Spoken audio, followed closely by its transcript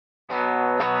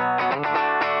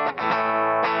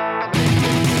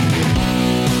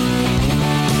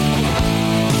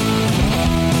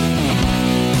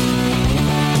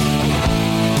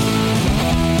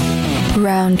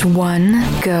Round one,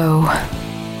 go.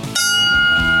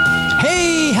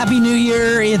 Hey, Happy New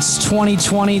Year. It's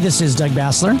 2020. This is Doug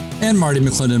Bassler. And Marty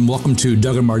McClendon. Welcome to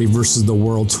Doug and Marty versus the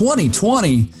World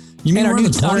 2020. You mean we're in the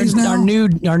 20s now?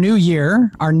 Our new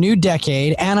year, our new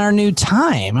decade, and our new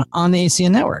time on the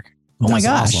ACN network. Oh my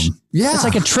gosh. Awesome. Yeah. It's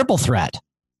like a triple threat.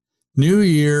 New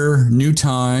year, new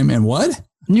time, and what?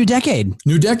 New decade.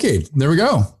 New decade. There we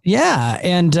go. Yeah.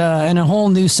 And a whole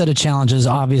new set of challenges,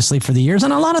 obviously, for the years,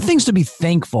 and a lot of things to be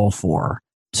thankful for,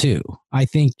 too. I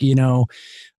think,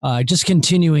 just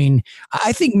continuing,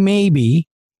 I think maybe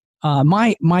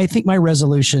my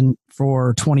resolution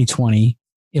for 2020,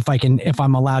 if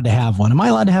I'm allowed to have one. Am I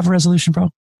allowed to have a resolution,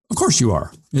 bro? Of course you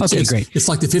are. Great. It's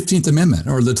like the 15th Amendment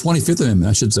or the 25th Amendment,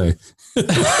 I should say.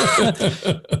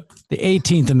 The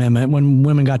 18th Amendment, when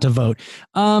women got to vote,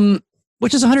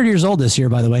 which is 100 years old this year,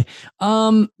 by the way.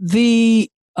 The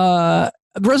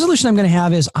resolution I'm going to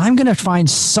have is I'm going to find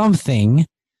something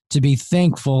to be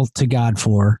thankful to God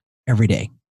for every day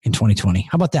in 2020.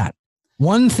 How about that?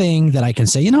 One thing that I can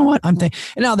say, you know what? And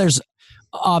now there's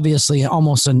obviously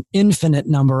almost an infinite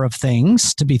number of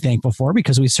things to be thankful for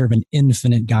because we serve an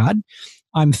infinite God.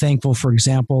 I'm thankful, for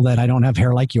example, that I don't have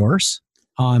hair like yours.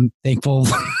 I'm thankful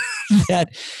that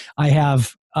I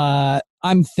have,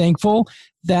 I'm thankful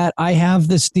that I have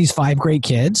these 5 great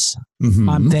kids. Mm-hmm.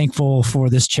 I'm thankful for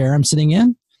this chair I'm sitting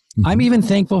in. Mm-hmm. I'm even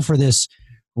thankful for this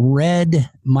red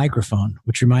microphone,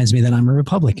 which reminds me that I'm a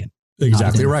Republican.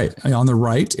 Exactly right. On the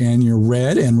right, and you're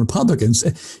red and Republicans.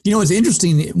 It's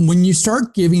interesting when you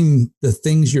start giving the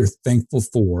things you're thankful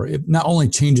for, it not only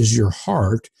changes your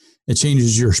heart, it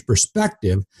changes your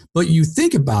perspective, but you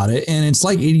think about it and it's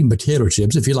like eating potato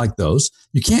chips. If you like those,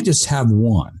 you can't just have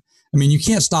one. I mean, you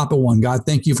can't stop at one. God,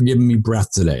 thank you for giving me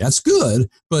breath today. That's good.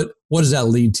 But what does that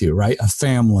lead to, right? A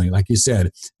family, like you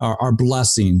said, our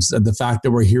blessings, the fact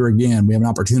that we're here again, we have an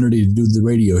opportunity to do the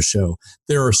radio show.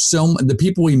 There are the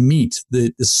people we meet,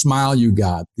 the smile you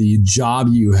got, the job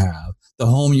you have, the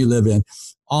home you live in,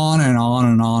 on and on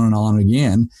and on and on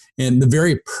again. And the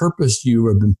very purpose you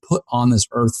have been put on this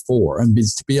earth for, and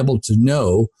to be able to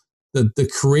know the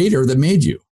creator that made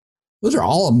you. Those are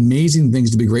all amazing things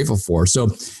to be grateful for.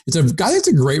 So it's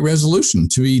a great resolution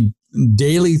to be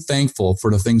daily thankful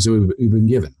for the things that we've been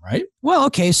given, right? Well,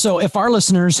 okay. So if our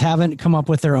listeners haven't come up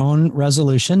with their own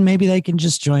resolution, maybe they can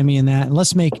just join me in that. And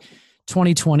let's make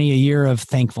 2020 a year of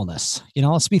thankfulness.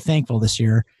 Let's be thankful this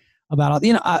year about,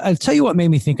 I'll tell you what made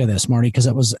me think of this, Marty, because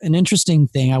it was an interesting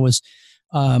thing.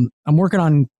 I'm working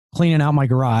on cleaning out my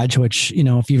garage, which,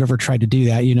 if you've ever tried to do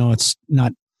that, it's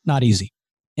not easy.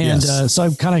 And yes. So I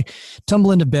kind of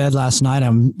tumbled into bed last night.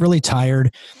 I'm really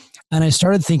tired. And I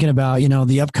started thinking about,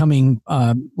 the upcoming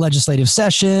legislative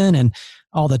session and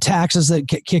all the taxes that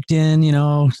kicked in,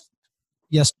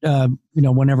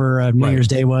 whenever New Year's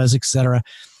Day was, et cetera.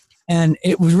 And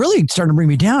it was really starting to bring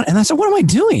me down. And I said, what am I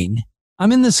doing?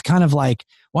 I'm in this kind of like,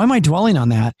 why am I dwelling on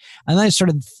that? And then I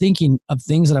started thinking of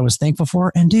things that I was thankful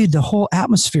for. And dude, the whole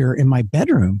atmosphere in my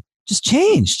bedroom just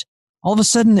changed. All of a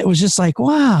sudden, it was just like,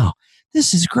 wow.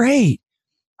 This is great.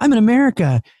 I'm in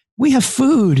America. We have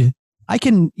food. I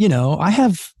can, I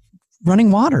have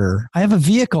running water. I have a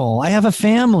vehicle. I have a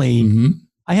family. Mm-hmm.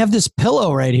 I have this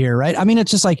pillow right here, right? I mean,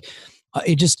 it's just like,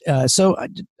 so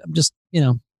I'm just,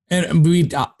 And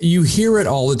you hear it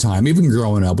all the time. Even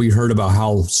growing up, we heard about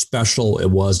how special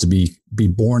it was to be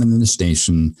born in this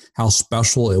nation, how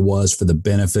special it was for the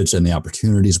benefits and the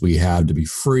opportunities we have to be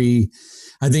free.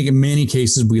 I think in many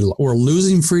cases we're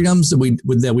losing freedoms that we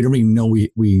don't even know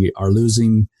we are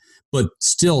losing, but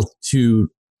still to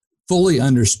fully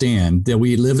understand that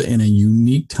we live in a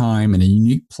unique time, in a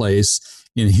unique place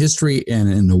in history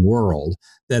and in the world,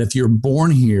 that if you're born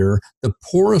here, the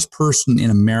poorest person in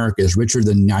America is richer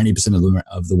than 90%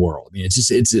 of the world. I mean,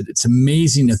 it's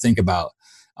amazing to think about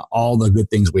all the good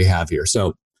things we have here.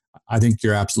 So I think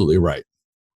you're absolutely right.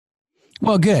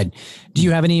 Well, good. Do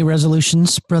you have any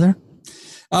resolutions, brother?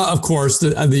 Of course,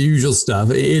 the usual stuff.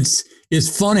 It's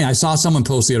funny. I saw someone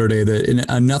post the other day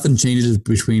that nothing changes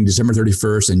between December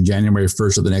 31st and January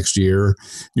 1st of the next year.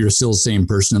 You're still the same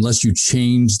person. Unless you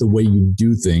change the way you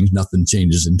do things, nothing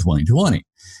changes in 2020.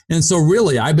 And so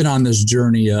really, I've been on this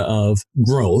journey of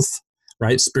growth,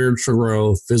 right? Spiritual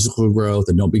growth, physical growth,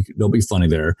 and don't be funny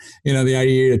there. The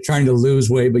idea of trying to lose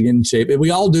weight, but get in shape.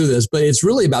 We all do this, but it's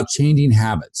really about changing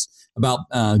habits, about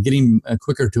getting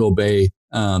quicker to obey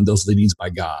those leadings by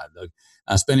God,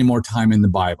 spending more time in the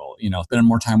Bible, spending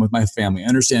more time with my family,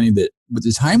 understanding that with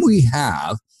the time we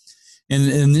have,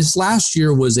 and this last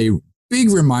year was a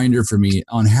big reminder for me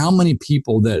on how many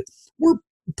people that were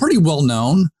pretty well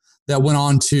known that went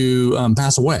on to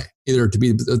pass away, either to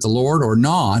be with the Lord or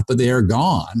not, but they are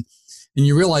gone. And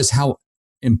you realize how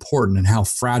important and how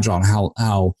fragile and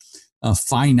how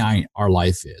finite our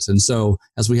life is. And so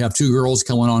as we have 2 girls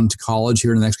going on to college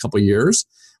here in the next couple of years,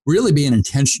 really being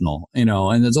intentional, and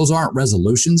those aren't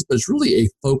resolutions, but it's really a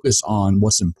focus on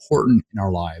what's important in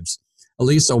our lives, at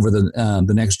least over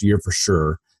the next year for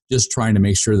sure. Just trying to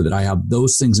make sure that I have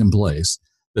those things in place,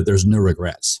 that there's no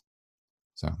regrets.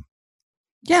 So,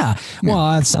 yeah.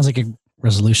 Well, that sounds like a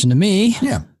resolution to me.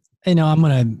 Yeah.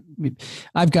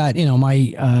 I've got,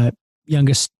 my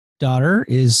youngest daughter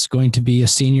is going to be a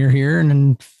senior here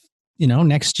and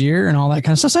next year and all that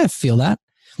kind of stuff. So I feel that,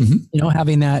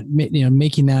 having that,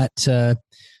 making that,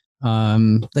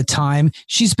 the time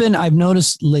I've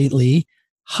noticed lately,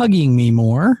 hugging me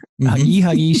more.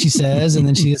 Huggy, she says. And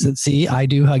then she says, see, I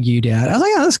do hug you, Dad. I was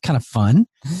like, oh, that's kind of fun.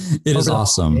 It is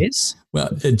awesome. Well,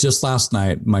 just last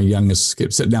night, my youngest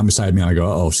sat down beside me and I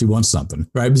go, oh, she wants something,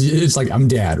 right? It's like, I'm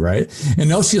Dad, right? And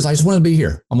no, she goes, I just want to be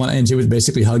here. And she was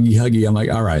basically huggy. I'm like,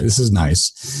 all right, this is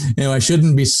nice. I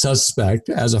shouldn't be suspect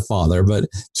as a father, but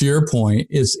to your point,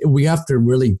 we have to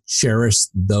really cherish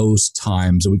those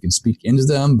times that we can speak into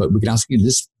them, but we can also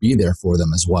just be there for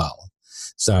them as well.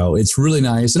 So it's really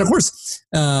nice. And of course,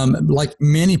 like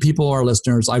many people, our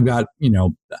listeners, I've got,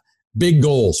 big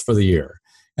goals for the year.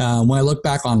 When I look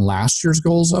back on last year's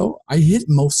goals, though, I hit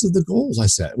most of the goals I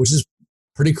set, which is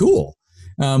pretty cool.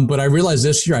 But I realized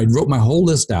this year I wrote my whole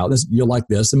list out. You'll like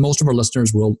this, and most of our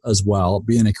listeners will as well,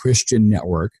 being a Christian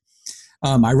network.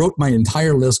 I wrote my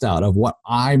entire list out of what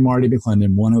I, Marty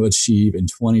McClendon, want to achieve in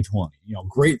 2020.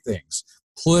 Great things.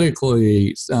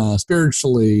 Politically,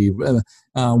 spiritually,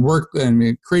 work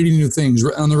and creating new things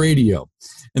on the radio.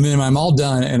 And then I'm all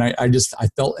done. And I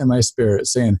felt in my spirit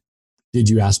saying, did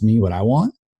you ask me what I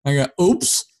want? I go,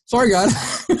 oops, sorry, God.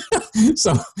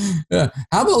 So how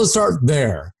about let's start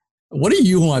there? What do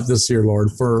you want this year,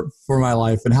 Lord, for my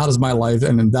life? And how does my life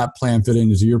and that plan fit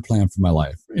into your plan for my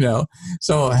life?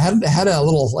 So I had a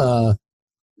little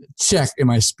check in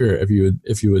my spirit,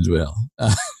 if you would will.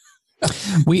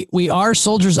 We are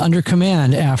soldiers under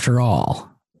command, after all.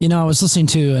 I was listening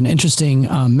to an interesting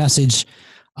message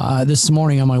this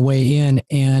morning on my way in,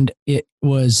 and it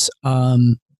was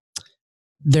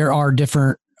there are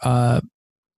different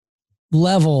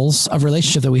levels of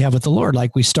relationship that we have with the Lord.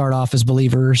 Like we start off as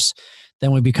believers,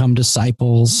 then we become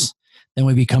disciples, then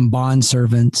we become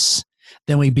bondservants,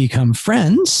 then we become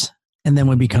friends, and then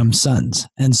we become sons.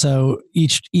 And so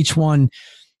each one,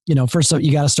 first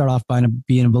you got to start off by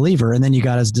being a believer, and then you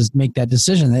got to just make that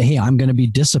decision that, hey, I'm going to be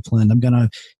disciplined. I'm going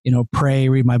to, pray,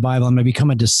 read my Bible. I'm going to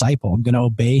become a disciple. I'm going to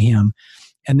obey him.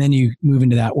 And then you move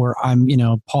into that where I'm,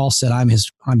 Paul said, I'm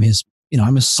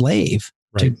a slave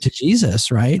to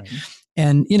Jesus. Right.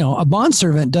 And, a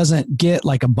bondservant doesn't get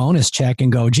like a bonus check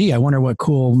and go, gee, I wonder what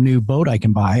cool new boat I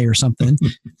can buy or something.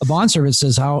 A bondservant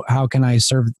says, how can I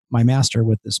serve my master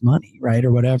with this money? Right.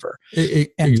 Or whatever.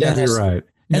 Exactly right.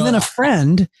 And then a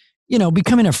friend,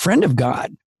 becoming a friend of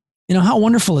God, how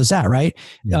wonderful is that, right?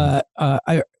 Yeah.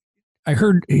 I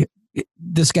heard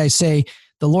this guy say,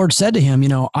 the Lord said to him,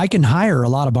 I can hire a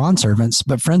lot of bondservants,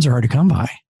 but friends are hard to come by,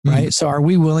 right? Mm-hmm. So are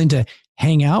we willing to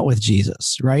hang out with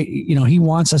Jesus, right? He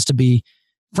wants us to be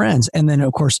friends. And then,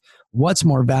 of course, what's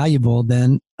more valuable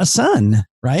than a son,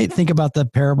 right? Think about the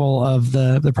parable of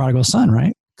the prodigal son,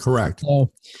 right? Correct.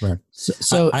 Correct.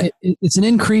 So it's an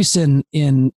increase in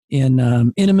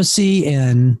intimacy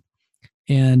and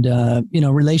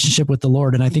relationship with the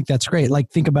Lord, and I think that's great. Like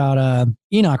think about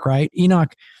Enoch, right?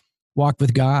 Enoch walked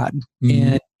with God,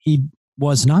 and he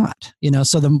was not.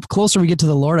 So the closer we get to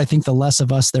the Lord, I think the less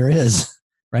of us there is.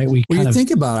 Right. You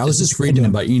think about it. I was just reading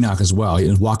about Enoch as well. He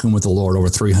was walking with the Lord over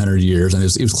 300 years, and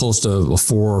he was close to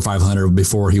 400 or 500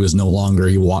 before he was no longer.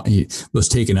 He was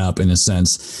taken up in a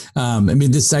sense.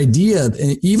 This idea,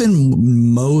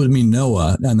 even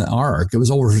Noah and the ark, it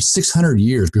was over 600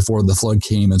 years before the flood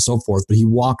came and so forth. But he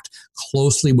walked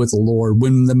closely with the Lord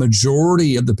when the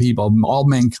majority of the people, all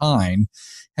mankind,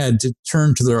 had to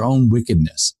turn to their own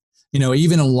wickedness.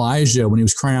 Even Elijah, when he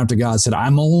was crying out to God, said,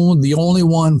 I'm the only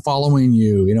one following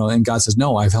you, and God says,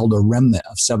 no, I've held a remnant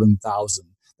of 7,000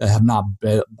 that have not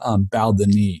bowed the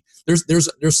knee. There's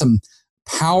some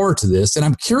power to this. And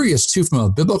I'm curious too, from a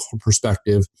biblical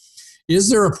perspective, is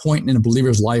there a point in a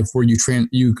believer's life where you kind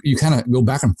of go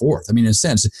back and forth? In a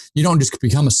sense, you don't just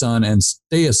become a son and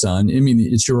stay a son.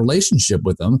 It's your relationship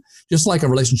with them, just like a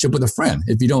relationship with a friend.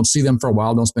 If you don't see them for a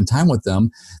while, don't spend time with them,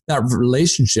 that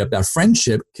relationship, that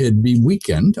friendship could be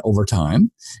weakened over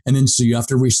time. And then so you have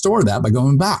to restore that by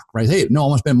going back, right? Hey, no, I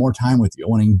want to spend more time with you. I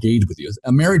want to engage with you.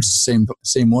 A marriage is the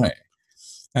same way.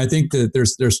 I think that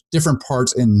there's different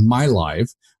parts in my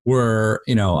life where,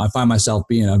 I find myself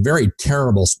being a very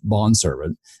terrible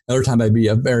bondservant. Another time I'd be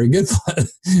a very good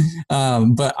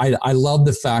one. But I love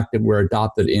the fact that we're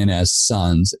adopted in as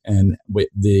sons, and with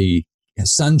the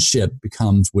sonship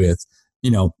becomes with,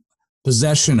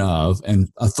 possession of and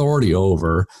authority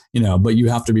over, but you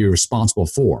have to be responsible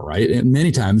for, right? And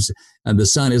many times the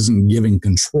son isn't giving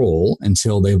control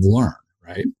until they've learned,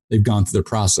 right? They've gone through the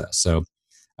process. So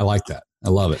I like that. I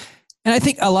love it. And I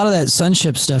think a lot of that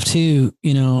sonship stuff too,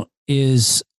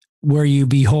 is where you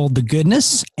behold the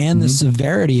goodness and the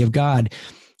severity of God.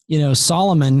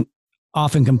 Solomon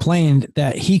often complained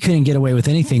that he couldn't get away with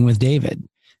anything with David,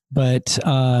 but,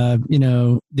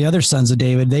 the other sons of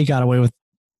David, they got away with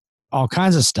all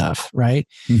kinds of stuff. Right.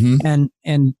 Mm-hmm.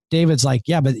 And David's like,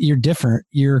 yeah, but you're different.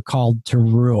 You're called to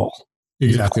rule.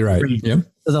 Exactly right. Yep.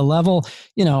 To the level,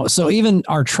 so even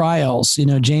our trials,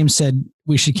 James said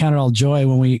we should count it all joy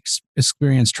when we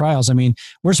experience trials. I mean,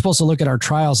 we're supposed to look at our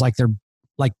trials like they're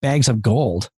like bags of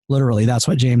gold. Literally, that's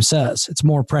what James says. It's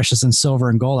more precious than silver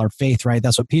and gold, our faith, right?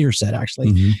 That's what Peter said,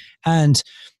 actually. Mm-hmm. And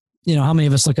how many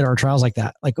of us look at our trials like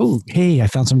that? Like, oh, hey, I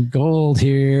found some gold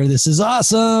here. This is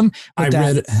awesome. But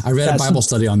I read a Bible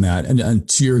study on that. And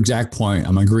to your exact point,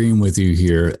 I'm agreeing with you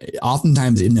here.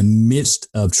 Oftentimes in the midst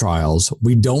of trials,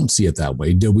 we don't see it that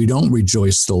way. We don't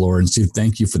rejoice to the Lord and say,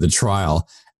 thank you for the trial.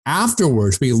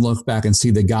 Afterwards, we look back and see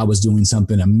that God was doing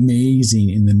something amazing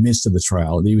in the midst of the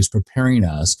trial. That He was preparing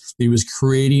us. That He was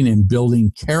creating and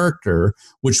building character,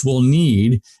 which we'll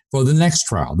need for the next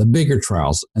trial, the bigger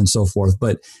trials, and so forth.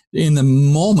 But in the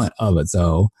moment of it,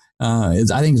 though, I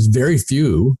think it's very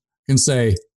few can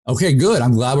say, okay, good.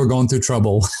 I'm glad we're going through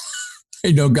trouble.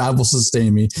 I know God will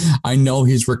sustain me. I know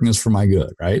He's working this for my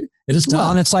good, right? It is tough.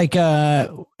 Well, and it's like,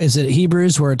 is it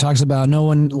Hebrews where it talks about no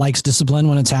one likes discipline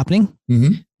when it's happening?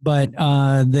 Mm-hmm. But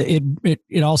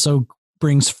it also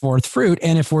brings forth fruit.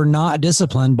 And if we're not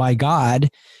disciplined by God,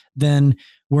 then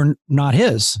we're not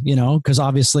His, because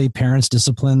obviously parents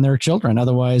discipline their children.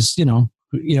 Otherwise,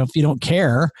 if you don't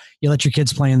care, you let your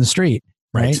kids play in the street,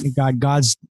 right?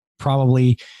 God's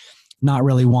probably not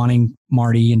really wanting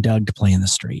Marty and Doug to play in the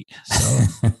street.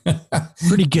 So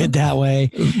pretty good that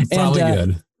way. Probably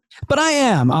good. But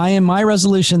my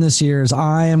resolution this year is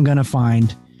I am going to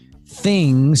find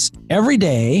things every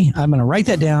day. I'm going to write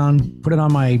that down, put it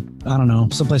on my,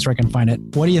 someplace where I can find it.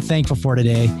 What are you thankful for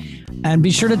today? And be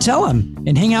sure to tell them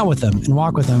and hang out with them and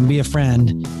walk with them and be a friend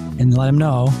and let them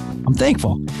know I'm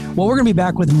thankful. Well, we're going to be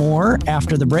back with more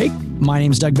after the break. My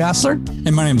name is Doug Bassler.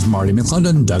 And my name is Marty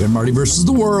McClendon. Doug and Marty versus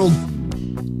the world.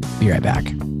 Be right back.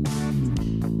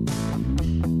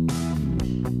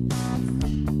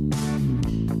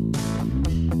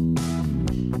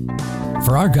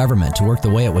 For our government to work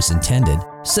the way it was intended,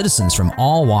 citizens from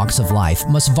all walks of life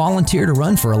must volunteer to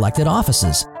run for elected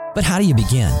offices. But how do you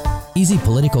begin?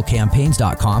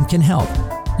 EasyPoliticalCampaigns.com can help.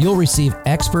 You'll receive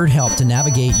expert help to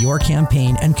navigate your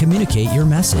campaign and communicate your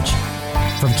message.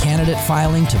 From candidate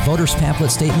filing to voters'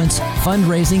 pamphlet statements,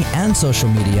 fundraising, and social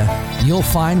media, you'll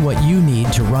find what you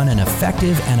need to run an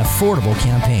effective and affordable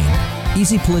campaign.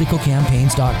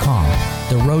 EasyPoliticalCampaigns.com.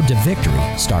 The road to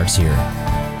victory starts here.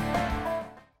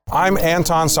 I'm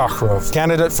Anton Sakharov,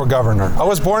 candidate for governor. I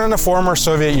was born in the former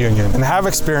Soviet Union and have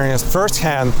experienced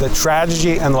firsthand the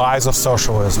tragedy and lies of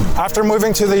socialism. After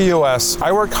moving to the U.S.,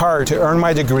 I worked hard to earn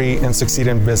my degree and succeed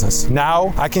in business.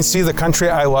 Now, I can see the country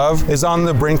I love is on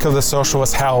the brink of the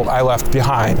socialist hell I left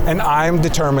behind, and I'm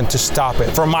determined to stop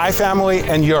it for my family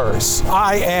and yours.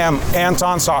 I am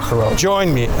Anton Sakharov.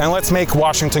 Join me, and let's make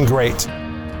Washington great.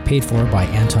 Paid for by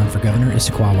Anton for Governor,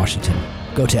 Issaquah, Washington.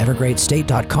 Go to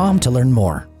evergreatstate.com to learn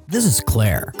more. This is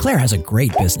Claire. Claire has a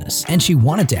great business, and she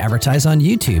wanted to advertise on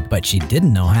YouTube, but she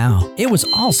didn't know how. It was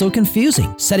all so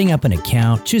confusing, setting up an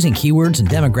account, choosing keywords and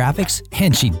demographics,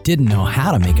 and she didn't know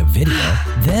how to make a video.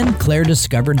 Then Claire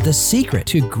discovered the secret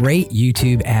to great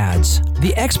YouTube ads.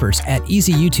 The experts at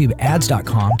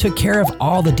EasyYouTubeAds.com took care of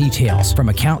all the details, from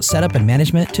account setup and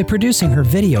management to producing her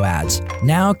video ads.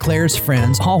 Now Claire's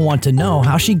friends all want to know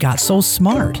how she got so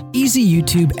smart.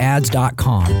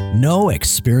 EasyYouTubeAds.com. No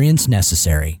experience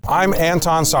necessary. I'm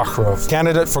Anton Sakharov,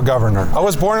 candidate for governor. I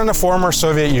was born in the former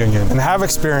Soviet Union and have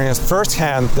experienced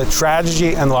firsthand the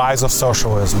tragedy and lies of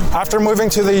socialism. After moving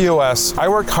to the U.S., I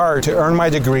worked hard to earn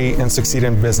my degree and succeed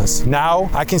in business. Now,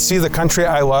 I can see the country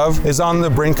I love is on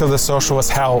the brink of the socialist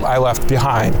hell I left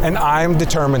behind, and I'm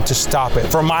determined to stop it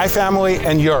for my family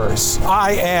and yours.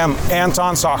 I am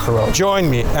Anton Sakharov.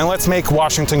 Join me, and let's make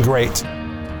Washington great.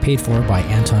 Paid for by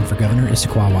Anton for Governor,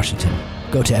 Issaquah, Washington.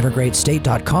 Go to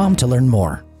evergreatstate.com to learn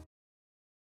more.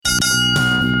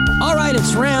 All right,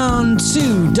 it's round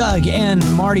to Doug and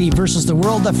Marty versus the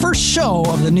World, the first show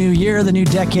of the new year, the new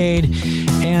decade,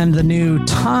 and the new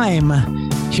time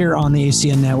here on the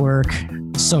ACN Network.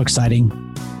 So exciting.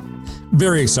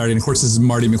 Very exciting. Of course, this is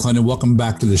Marty McClendon. Welcome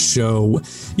back to the show.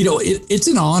 You know, it's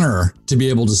an honor to be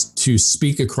able to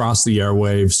speak across the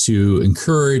airwaves, to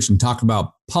encourage and talk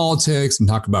about politics and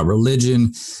talk about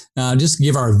religion, just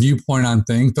give our viewpoint on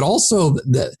things, but also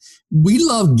that we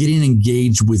love getting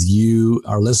engaged with you,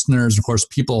 our listeners, of course,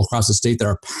 people across the state that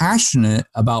are passionate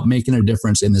about making a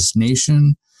difference in this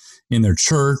nation, in their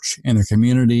church, in their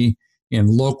community, in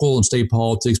local and state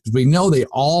politics, because we know they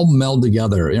all meld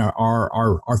together. You know,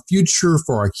 our future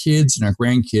for our kids and our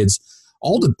grandkids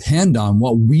all depend on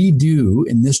what we do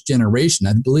in this generation.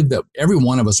 I believe that every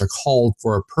one of us are called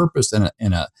for a purpose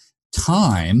and a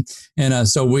time. And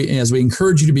so as we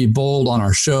encourage you to be bold on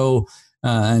our show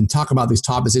and talk about these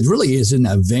topics, it really is in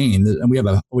that vein. And we have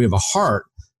a heart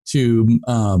to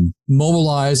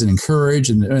mobilize and encourage.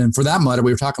 And for that matter,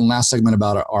 we were talking last segment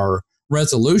about our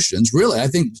resolutions. Really, I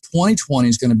think 2020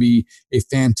 is going to be a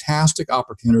fantastic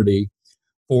opportunity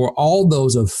for all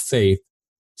those of faith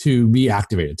to be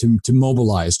activated, to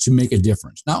mobilize, to make a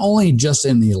difference, not only just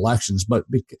in the elections, but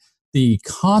the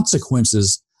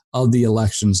consequences of the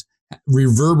elections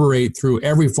reverberate through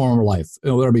every form of life,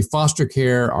 whether it be foster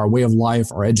care, our way of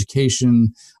life, our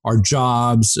education, our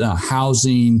jobs,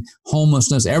 housing,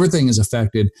 homelessness. Everything is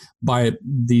affected by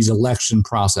these election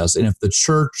process. And if the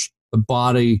church, the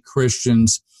body,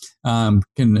 Christians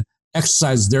can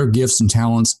exercise their gifts and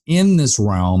talents in this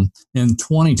realm in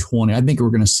 2020, I think we're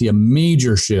going to see a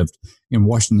major shift in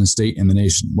Washington State and the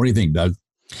nation. What do you think, Doug?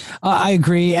 I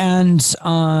agree. And,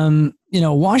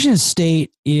 Washington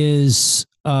State is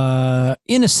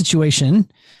in a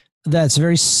situation that's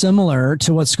very similar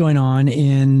to what's going on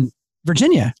in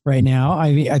Virginia right now.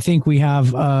 I think we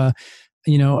have, a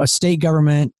state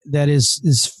government that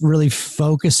is really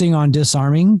focusing on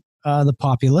disarming the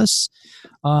populace.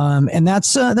 And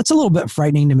that's a little bit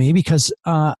frightening to me because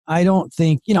I don't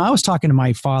think, I was talking to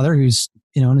my father who's,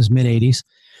 in his mid 80s.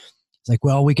 It's like,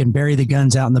 well, we can bury the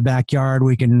guns out in the backyard.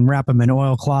 We can wrap them in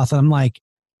oilcloth. And I'm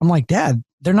like, Dad,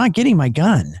 they're not getting my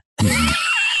gun.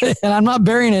 And I'm not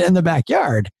burying it in the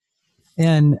backyard.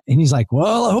 And he's like,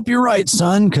 well, I hope you're right,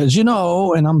 son. Cause and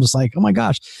I'm just like, oh my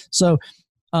gosh. So,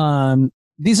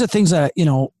 these are things that,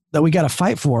 that we got to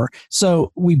fight for.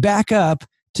 So we back up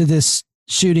to this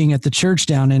shooting at the church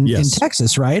down in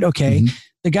Texas, right? Okay. Mm-hmm.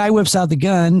 The guy whips out the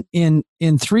gun in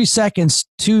 3 seconds,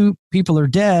 2 people are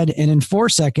dead. And in 4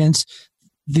 seconds,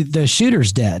 the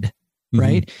shooter's dead,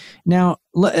 right? Mm-hmm. Now,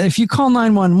 if you call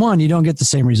 911, you don't get the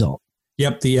same result.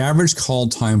 Yep. The average call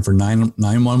time for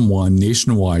 911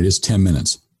 nationwide is 10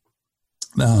 minutes.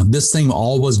 This thing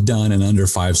all was done in under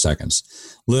 5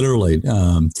 seconds. Literally,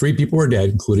 3 people were dead,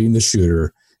 including the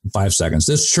shooter, in 5 seconds.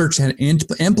 This church had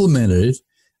implemented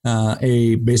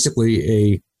basically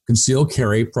a concealed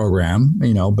carry program,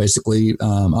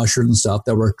 ushers and stuff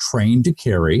that were trained to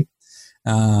carry.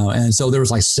 And so there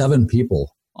was like 7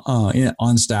 people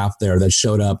on staff there that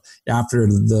showed up after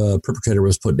the perpetrator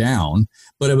was put down.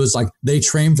 But it was like they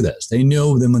trained for this. They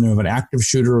knew them when they have an active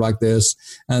shooter like this.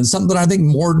 And something that I think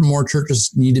more and more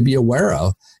churches need to be aware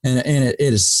of. And it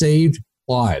has saved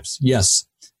lives. Yes,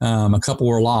 a couple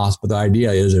were lost, but the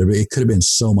idea is that it could have been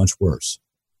so much worse.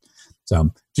 So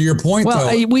to your point,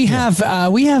 well, we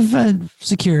have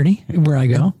security where I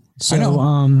go. So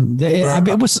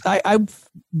I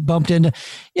bumped into,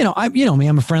 me,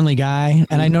 I'm a friendly guy,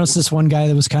 and I noticed this one guy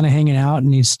that was kind of hanging out,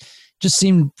 and he's just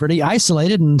seemed pretty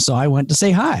isolated, and so I went to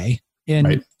say hi,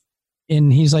 and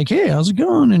he's like, "Hey, how's it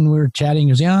going?" And we were chatting.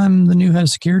 He goes, "Yeah, I'm the new head of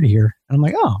security here." And I'm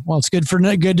like, "Oh, well, it's good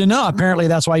to know. Apparently,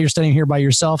 that's why you're standing here by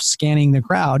yourself, scanning the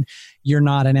crowd. You're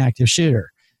not an active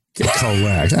shooter."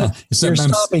 Correct. You're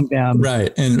stopping them.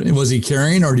 Right. And was he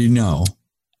carrying, or do you know?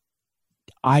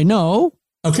 I know.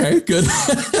 Okay, good.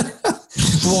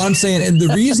 Well, I'm saying, and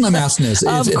the reason I'm asking this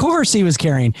is, of course he was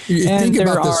carrying. And there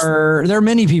are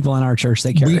many people in our church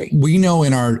that carry. We know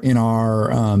in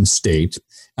our state,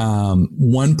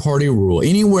 one party rule.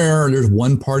 Anywhere there's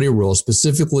one party rule,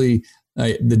 specifically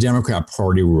the Democrat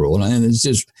Party rule, and it's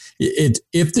just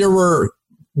if there were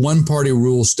one party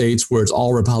rule states where it's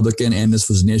all Republican and this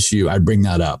was an issue, I'd bring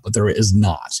that up, but there is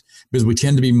not, because we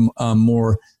tend to be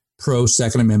more pro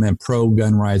Second Amendment, pro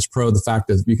gun rights, pro the fact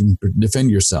that you can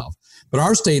defend yourself. But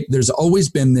our state, there's always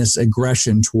been this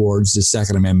aggression towards the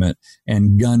Second Amendment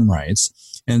and gun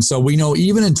rights. And so we know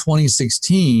even in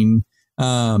 2016,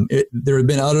 there had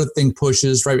been other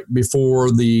pushes right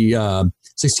before the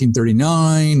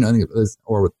 1639, I think,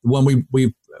 or one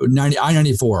we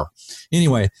I-94.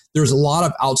 Anyway, there's a lot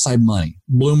of outside money,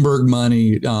 Bloomberg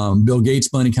money, Bill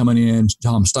Gates money coming in,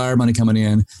 Tom Steyer money coming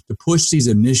in to push these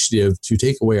initiatives to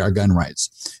take away our gun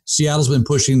rights. Seattle's been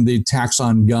pushing the tax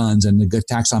on guns and the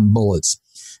tax on bullets.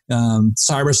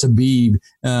 Cyrus Habib,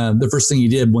 the first thing he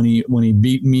did when he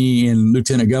beat me in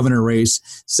lieutenant governor race,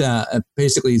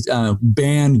 basically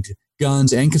banned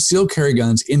guns and concealed carry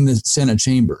guns in the Senate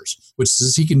chambers, which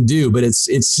he can do, but it's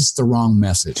just the wrong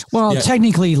message. Well,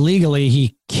 technically, legally,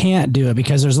 he can't do it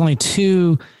because there's only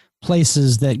 2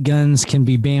 places that guns can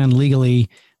be banned legally,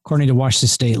 according to Washington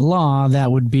state law.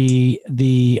 That would be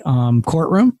the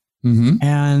courtroom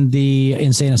and the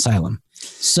insane asylum.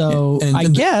 So I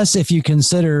guess if you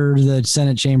consider the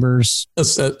Senate chambers a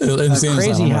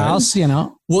crazy house, right?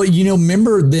 Well,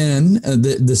 remember then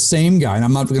the same guy, and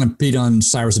I'm not going to beat on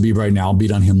Cyrus Habib right now. I'll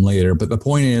beat on him later. But the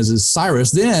point is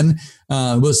Cyrus then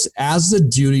was, as the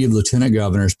duty of lieutenant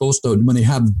governor, supposed to, when they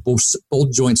have both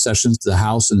joint sessions, the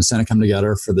House and the Senate come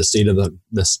together for the state of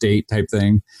the state type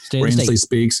thing, where Inslee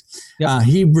speaks. Yep.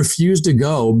 He refused to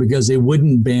go because they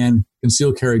wouldn't ban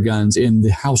concealed carry guns in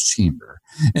the House chamber.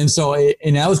 And so,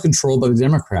 and that was controlled by the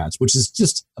Democrats, which is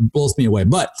just blows me away.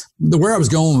 But where I was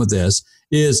going with this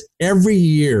is every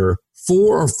year,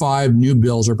 4 or 5 new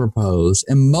bills are proposed,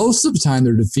 and most of the time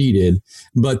they're defeated,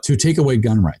 but to take away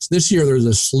gun rights. This year, there's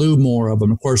a slew more of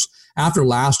them. Of course, after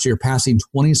last year passing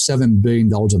 $27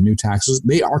 billion of new taxes,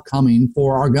 they are coming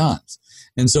for our guns.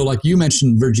 And so, like you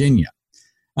mentioned, Virginia.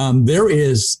 There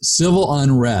is civil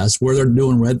unrest where they're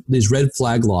doing these red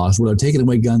flag laws where they're taking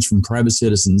away guns from private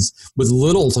citizens with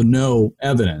little to no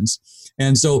evidence.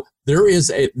 And so there is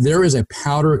a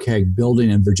powder keg building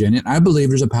in Virginia. And I believe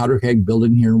there's a powder keg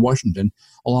building here in Washington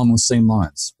along the same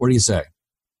lines. What do you say?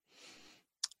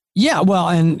 Yeah, well,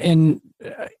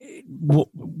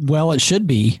 well, it should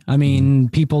be. I mean,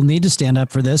 people need to stand up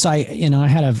for this. I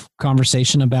had a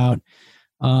conversation about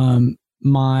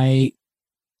my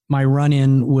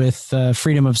run-in with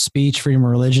freedom of speech, freedom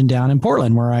of religion down in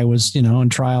Portland, where I was, on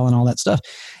trial and all that stuff.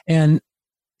 And,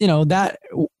 that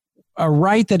a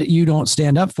right that you don't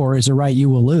stand up for is a right you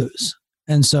will lose.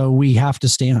 And so we have to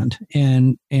stand,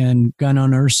 and gun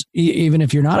owners, even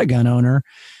if you're not a gun owner,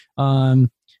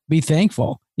 be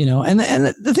thankful, and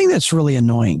the thing that's really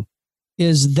annoying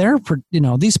is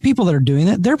these people that are doing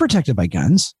it, they're protected by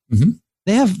guns. Mm-hmm.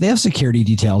 They have security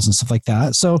details and stuff like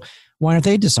that. So why aren't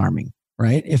they disarming?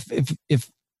 Right.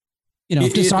 If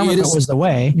disarmament was the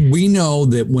way. We know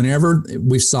that whenever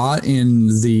we saw it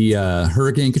in the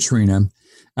Hurricane Katrina,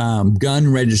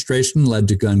 gun registration led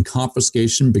to gun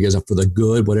confiscation because for the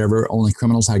good, whatever, only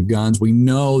criminals had guns. We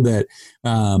know that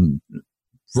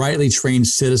rightly trained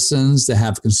citizens that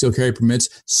have concealed carry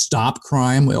permits stop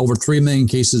crime. Over 3 million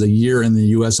cases a year in the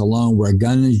U.S. alone where a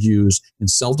gun is used in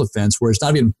self-defense, where it's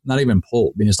not even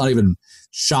pulled. I mean, it's not even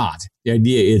shot. The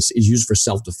idea is used for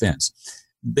self-defense.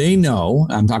 They know,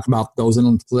 I'm talking about those on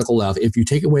the political left, if you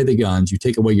take away the guns, you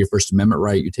take away your First Amendment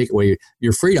right, you take away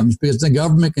your freedoms, because the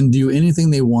government can do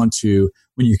anything they want to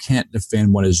when you can't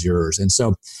defend what is yours. And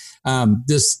so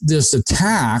this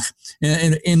attack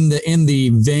in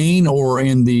the vein or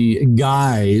in the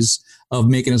guise of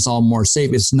making us all more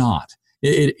safe, it's not.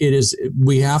 It is.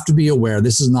 We have to be aware.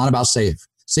 This is not about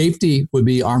safety. Would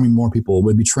be arming more people,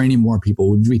 would be training more people,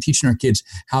 would be teaching our kids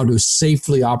how to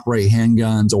safely operate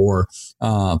handguns or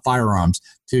firearms,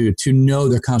 to know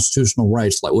their constitutional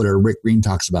rights, like what Rick Green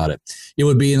talks about it. It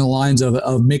would be in the lines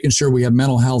of making sure we have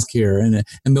mental health care and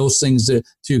those things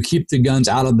to keep the guns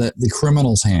out of the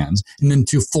criminals' hands, and then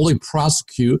to fully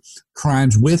prosecute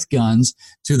crimes with guns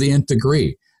to the nth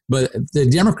degree. But the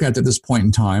Democrats at this point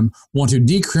in time want to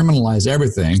decriminalize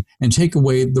everything and take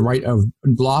away the right of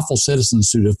lawful citizens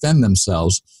to defend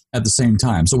themselves at the same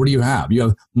time. So what do you have? You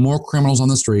have more criminals on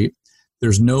the street.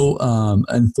 There's no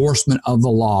enforcement of the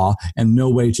law and no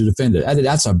way to defend it.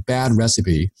 That's a bad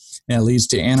recipe. And it leads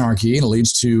to anarchy, and it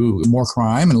leads to more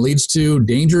crime, and it leads to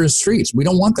dangerous streets. We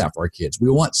don't want that for our kids. We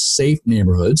want safe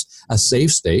neighborhoods, a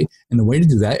safe state. And the way to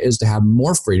do that is to have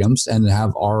more freedoms and to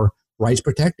have our rights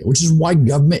protected, which is why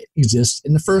government exists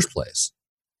in the first place.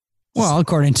 Well,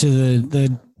 according to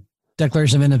the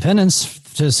Declaration of Independence,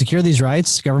 to secure these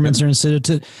rights, governments are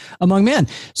instituted among men.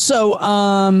 So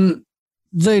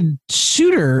the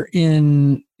shooter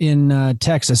in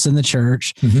Texas in the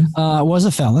church was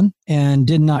a felon and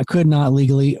could not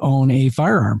legally own a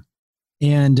firearm,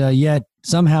 and yet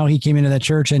somehow he came into that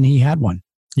church and he had one.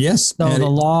 Yes. So the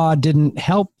law didn't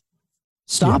help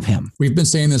stop him. We've been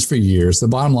saying this for years. The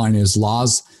bottom line is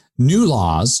new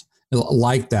laws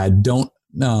like that don't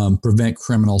prevent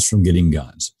criminals from getting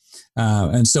guns.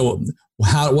 And so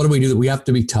what do we do? We have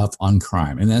to be tough on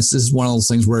crime. And this is one of those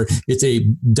things where it's a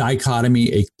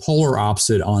dichotomy, a polar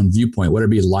opposite on viewpoint, whether it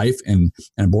be life and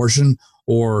abortion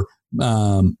or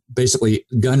basically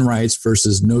gun rights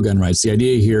versus no gun rights. The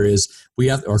idea here is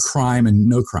or crime and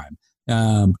no crime.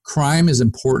 Crime is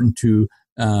important to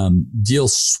deal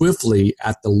swiftly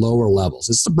at the lower levels.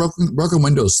 It's the broken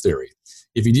windows theory.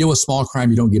 If you deal with small crime,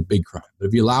 you don't get big crime. But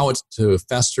if you allow it to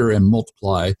fester and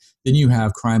multiply, then you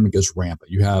have crime that goes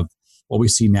rampant. You have what we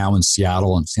see now in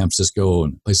Seattle and San Francisco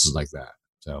and places like that.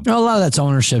 So a lot of that's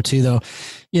ownership too, though.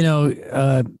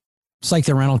 It's like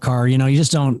the rental car. You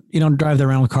don't drive the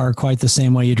rental car quite the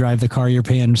same way you drive the car you're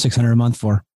paying $600 a month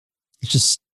for. It's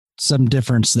just some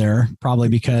difference there, probably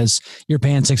because you're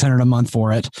paying $600 a month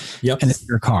for it. Yep. And it's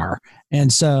your car.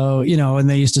 And so, and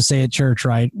they used to say at church,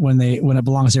 right, when it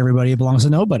belongs to everybody, it belongs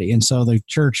to nobody. And so the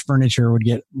church furniture would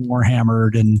get more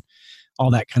hammered and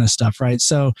all that kind of stuff, right?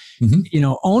 So,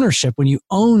 ownership, when you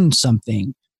own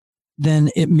something, then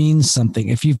it means something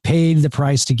if you've paid the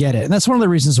price to get it. And that's one of the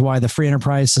reasons why the free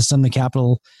enterprise system, the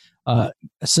capital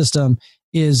system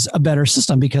is a better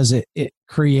system, because it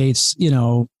creates,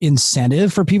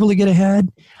 incentive for people to get ahead.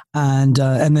 And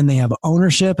then they have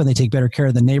ownership and they take better care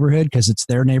of the neighborhood because it's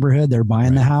their neighborhood. They're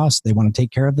buying the house. They want to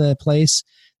take care of the place,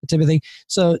 that type of thing.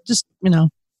 So just,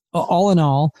 all in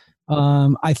all,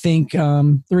 I think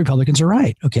the Republicans are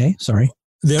right. Okay, sorry.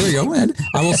 There we go. And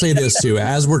I will say this too,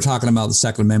 as we're talking about the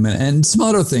Second Amendment and some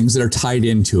other things that are tied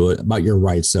into it about your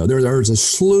rights. So there's a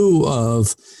slew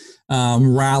of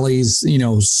rallies,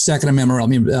 Second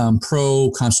Amendment,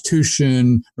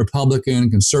 pro-Constitution,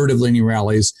 Republican, conservative-leaning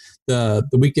rallies, the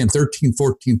weekend 13th,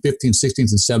 14th, 15th,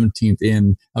 16th, and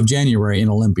 17th of January in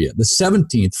Olympia. The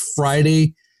 17th,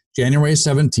 Friday, January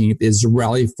 17th, is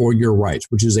Rally for Your Rights,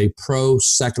 which is a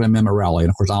pro-Second Amendment rally. And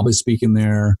of course, I'll be speaking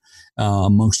there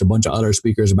amongst a bunch of other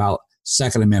speakers about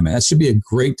Second Amendment. That should be a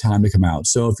great time to come out.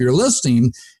 So if you're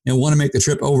listening and want to make the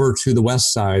trip over to the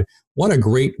West Side, what a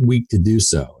great week to do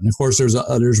so. And of course, there's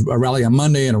a rally on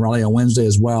Monday and a rally on Wednesday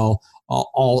as well,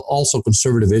 also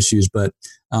conservative issues. But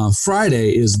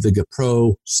Friday is the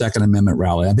pro-Second Amendment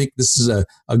rally. I think this is a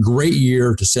great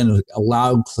year to send a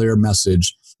loud, clear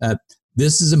message that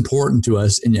this is important to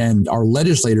us, and our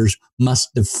legislators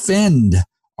must defend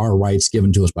our rights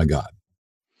given to us by God.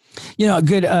 A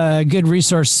good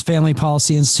resource, Family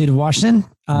Policy Institute of Washington,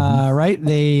 right?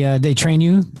 They train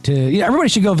you to, everybody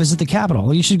should go visit the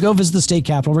Capitol. You should go visit the state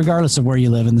Capitol, regardless of where you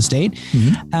live in the state.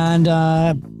 And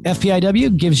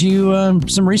FPIW gives you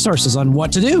some resources on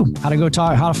what to do, how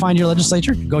to find your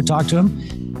legislature, go talk to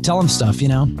them, tell them stuff,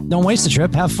 don't waste the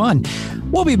trip, have fun.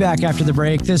 We'll be back after the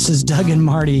break. This is Doug and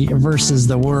Marty versus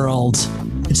the world.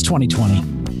 It's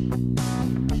 2020.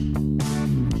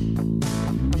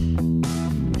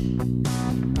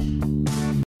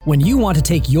 When you want to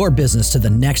take your business to the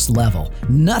next level,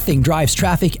 nothing drives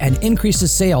traffic and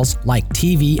increases sales like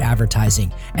TV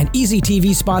advertising. And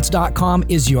EasyTVSpots.com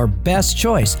is your best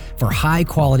choice for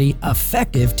high-quality,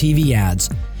 effective TV ads.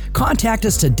 Contact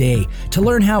us today to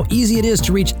learn how easy it is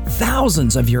to reach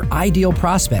thousands of your ideal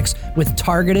prospects with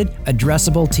targeted,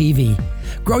 addressable TV.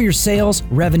 Grow your sales,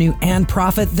 revenue, and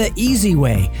profit the easy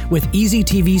way with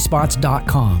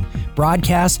EasyTVSpots.com.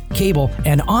 Broadcast, cable,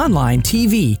 and online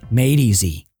TV made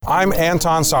easy. I'm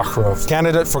Anton Sakharov,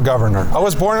 candidate for governor. I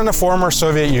was born in the former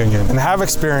Soviet Union and have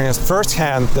experienced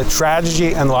firsthand the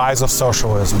tragedy and lies of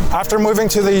socialism. After moving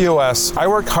to the U.S., I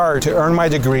worked hard to earn my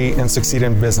degree and succeed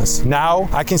in business. Now,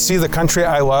 I can see the country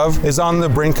I love is on the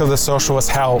brink of the socialist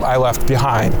hell I left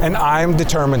behind, and I'm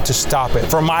determined to stop it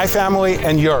for my family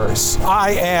and yours.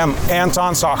 I am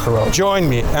Anton Sakharov. Join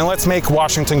me, and let's make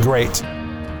Washington great.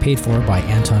 Paid for by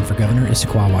Anton for Governor,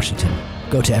 Issaquah, Washington.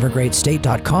 Go to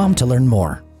evergreatstate.com to learn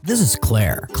more. This is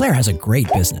Claire. Claire has a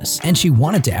great business, and she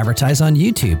wanted to advertise on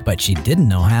YouTube, but she didn't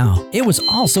know how. It was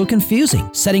all so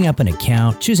confusing, setting up an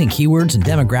account, choosing keywords and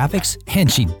demographics,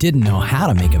 and she didn't know how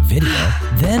to make a video.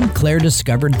 Then Claire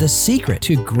discovered the secret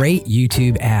to great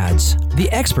YouTube ads. The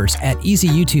experts at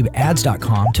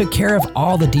EasyYouTubeAds.com took care of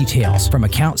all the details, from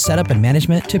account setup and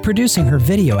management to producing her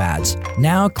video ads.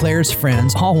 Now Claire's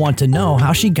friends all want to know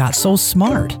how she got so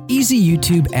smart.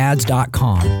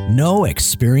 EasyYouTubeAds.com. No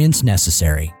experience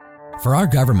necessary. For our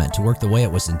government to work the way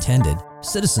it was intended,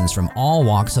 citizens from all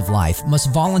walks of life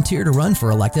must volunteer to run for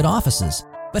elected offices.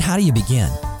 But how do you begin?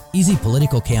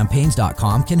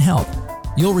 EasyPoliticalCampaigns.com can help.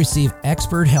 You'll receive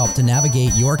expert help to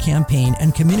navigate your campaign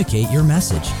and communicate your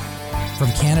message.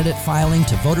 From candidate filing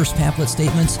to voters' pamphlet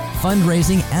statements,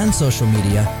 fundraising, and social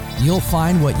media, you'll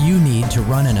find what you need to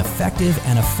run an effective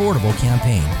and affordable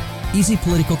campaign.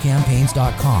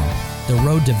 EasyPoliticalCampaigns.com. The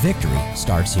road to victory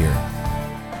starts here.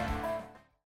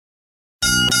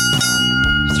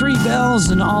 bells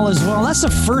and all is well. That's the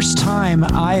first time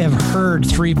I have heard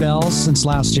 3 bells since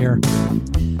last year.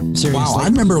 Seriously. Wow, I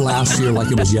remember last year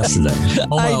like it was yesterday.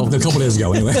 Oh, well, a couple days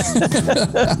ago anyway.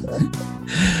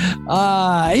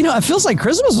 It feels like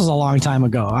Christmas was a long time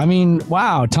ago. I mean,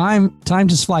 wow, time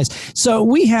just flies. So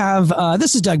we have,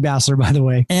 this is Doug Bassler, by the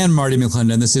way. And Marty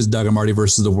McClendon. This is Doug and Marty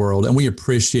versus the World. And we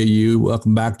appreciate you.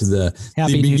 Welcome back to the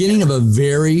beginning of a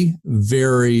very,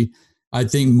 very, I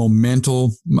think,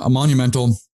 monumental,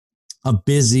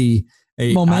 busy.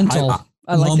 Monumental.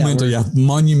 I like monumental, that word. Yeah.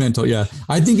 Monumental, yeah.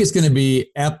 I think it's going to be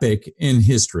epic in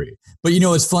history. But,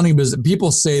 it's funny because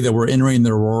people say that we're entering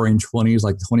the roaring 20s,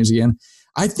 like the 20s again.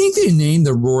 I think they named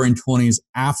the roaring 20s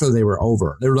after they were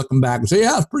over. They were looking back and say,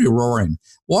 yeah, it's pretty roaring.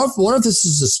 What if this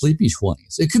is the sleepy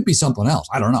 20s? It could be something else.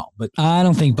 I don't know. But I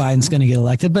don't think Biden's going to get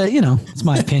elected, but, it's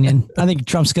my opinion. I think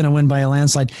Trump's going to win by a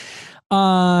landslide.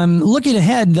 Looking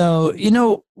ahead, though, if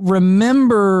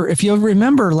you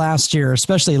remember last year,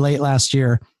 especially late last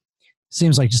year,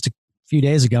 seems like just a few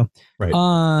days ago,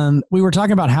 right. We were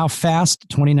talking about how fast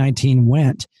 2019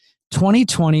 went.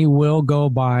 2020 will go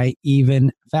by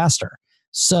even faster.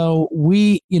 So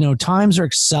times are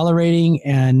accelerating,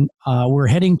 and we're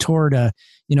heading toward the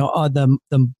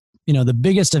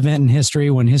biggest event in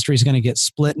history, when history is going to get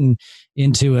split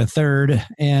into a third,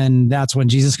 and that's when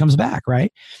Jesus comes back,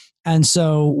 right? And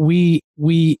so we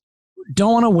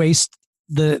don't want to waste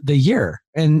the year,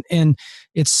 and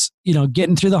it's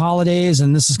getting through the holidays,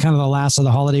 and this is kind of the last of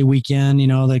the holiday weekend,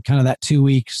 the kind of that 2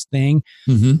 weeks thing.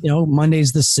 Mm-hmm.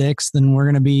 Monday's the 6th, and we're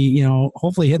going to be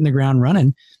hopefully hitting the ground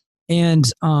running.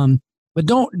 And but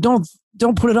don't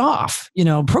put it off.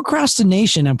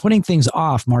 Procrastination and putting things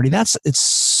off, Marty, it's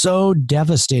so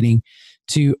devastating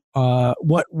to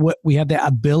what we have the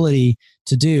ability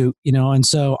to do, and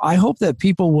so I hope that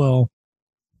people will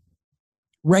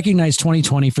recognize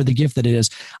 2020 for the gift that it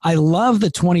is. I love the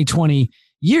 2020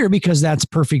 year because that's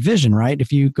perfect vision, right?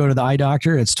 If you go to the eye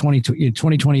doctor, it's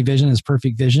 2020 vision is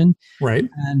perfect vision. Right.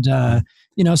 And,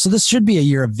 so this should be a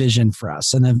year of vision for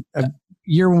us, and a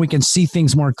year when we can see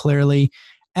things more clearly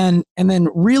and then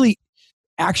really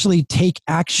actually take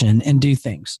action and do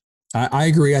things. I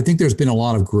agree. I think there's been a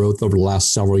lot of growth over the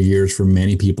last several years for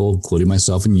many people, including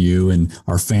myself and you and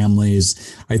our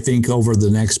families. I think over the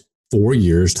next 4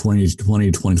 years,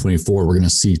 2020, 2024, we're going to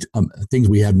see things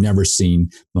we have never seen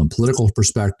from a political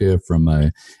perspective, from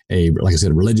a like I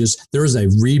said, religious. There is a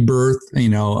rebirth,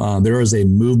 there is a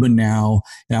movement now.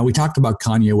 Now, we talked about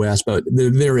Kanye West, but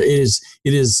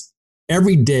it is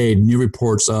every day new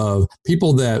reports of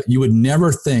people that you would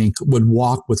never think would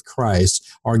walk with Christ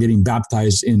are getting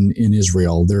baptized in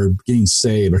Israel. They're getting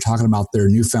saved. They're talking about their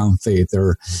newfound faith.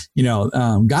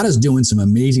 God is doing some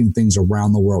amazing things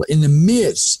around the world in the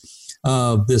midst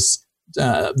of this,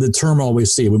 the turmoil we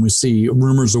see when we see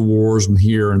rumors of wars and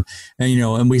here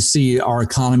and we see our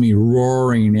economy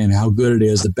roaring and how good it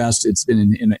is, the best it's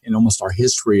been in almost our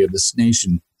history of this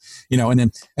nation. And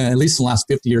then at least in the last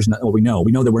 50 years, we know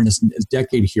that we're in this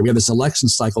decade here. We have this election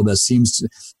cycle that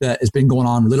has been going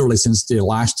on literally since the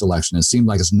last election. It seems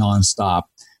like it's nonstop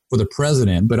for the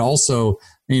president, but also,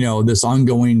 this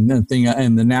ongoing thing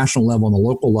in the national level and the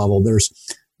local level.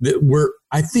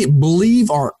 Believe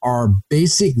our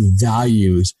basic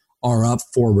values are up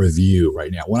for review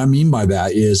right now. What I mean by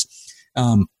that is,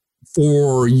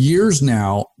 for years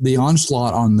now, the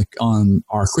onslaught on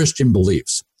our Christian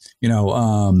beliefs,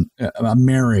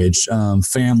 marriage,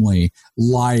 family,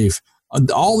 life,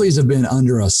 all these have been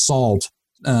under assault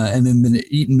and then been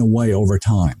eaten away over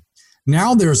time.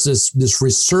 Now there's this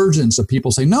resurgence of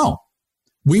people saying, no,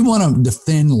 we want to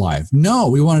defend life. No,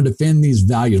 we want to defend these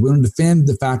values. We want to defend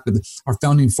the fact that our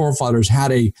founding forefathers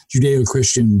had a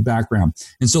Judeo-Christian background.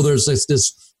 And so there's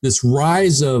this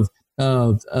rise of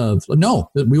no,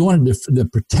 we want to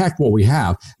protect what we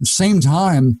have. At the same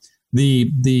time,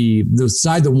 the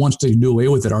side that wants to do away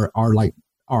with it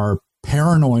are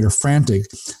paranoid or frantic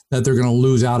that they're going to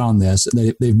lose out on this.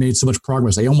 They've made so much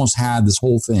progress. They almost had this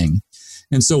whole thing.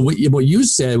 And so what you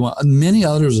said, well, many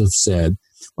others have said,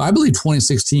 well, I believe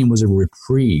 2016 was a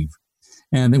reprieve,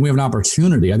 and then we have an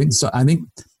opportunity. I think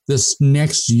this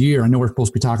next year, I know we're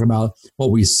supposed to be talking about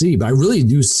what we see, but I really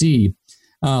do see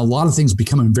a lot of things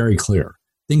becoming very clear.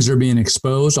 Things are being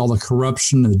exposed, all the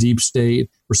corruption of the deep state.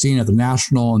 We're seeing it at the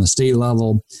national and the state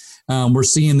level. We're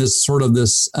seeing this where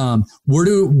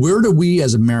do we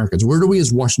as Americans, where do we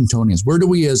as Washingtonians, where do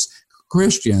we as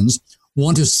Christians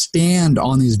want to stand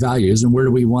on these values, and where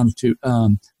do we want to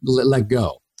let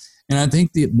go? And I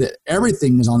think that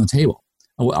everything is on the table.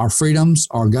 Our freedoms,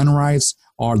 our gun rights,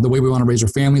 the way we want to raise our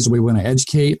families, the way we want to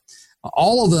educate,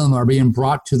 all of them are being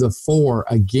brought to the fore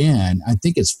again. I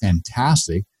think it's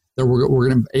fantastic. that we're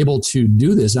going to be able to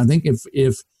do this. And I think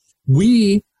if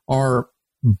we are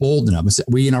bold enough,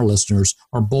 we and our listeners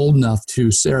are bold enough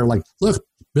to say, like, look,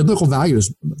 biblical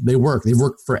values, they work. They've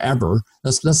worked forever.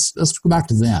 Let's go back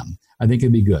to them. I think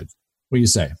it'd be good. What do you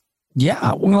say?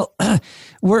 Yeah, well,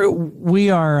 we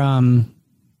are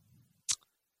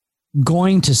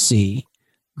going to see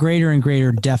greater and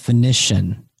greater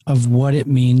definition of what it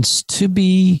means to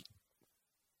be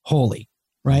holy,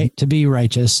 right? To be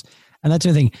righteous. And that's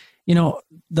the thing,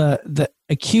 the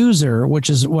accuser, which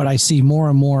is what I see more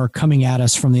and more coming at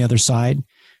us from the other side.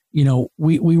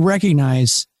 We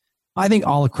recognize, I think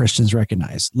all of Christians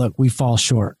recognize, look, we fall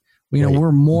short.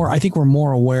 I think we're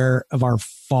more aware of our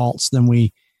faults than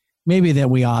we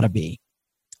ought to be.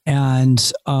 And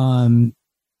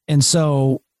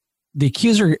so the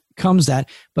accuser comes at,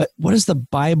 but what does the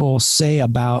Bible say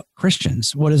about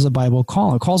Christians? What does the Bible call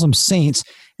them? It calls them saints.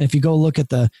 And if you go look at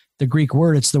the Greek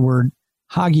word, it's the word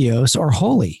hagios, or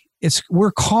holy.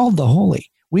 We're called the holy.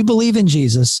 We believe in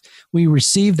Jesus. We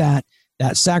receive that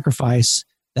sacrifice,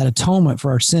 that atonement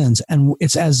for our sins. And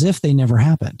it's as if they never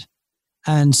happened.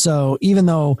 And so even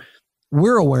though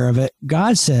we're aware of it,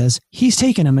 God says he's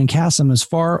taken them and cast them as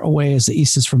far away as the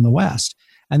east is from the west.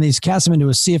 And he's cast them into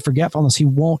a sea of forgetfulness. He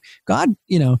won't, God,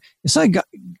 it's like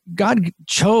God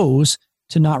chose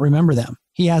to not remember them.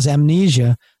 He has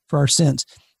amnesia for our sins,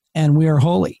 and we are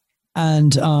holy.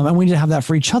 And we need to have that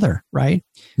for each other, right?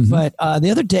 Mm-hmm. But the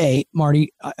other day,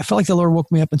 Marty, I felt like the Lord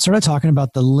woke me up and started talking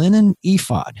about the linen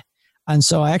ephod. And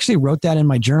so I actually wrote that in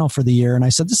my journal for the year. And I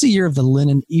said, this is the year of the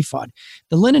linen ephod.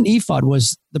 The linen ephod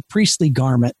was the priestly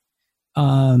garment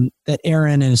that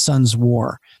Aaron and his sons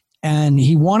wore. And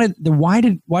he wanted why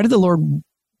did the Lord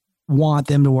want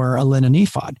them to wear a linen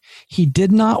ephod? He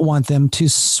did not want them to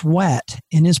sweat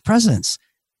in his presence.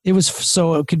 It was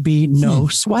so it could be no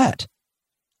sweat.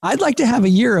 I'd like to have a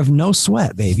year of no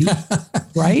sweat, baby.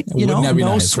 Right? No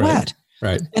nice, sweat.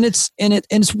 Right. And it's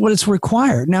what it's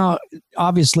required. Now,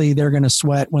 obviously they're going to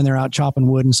sweat when they're out chopping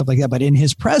wood and stuff like that, but in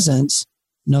his presence,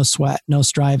 no sweat, no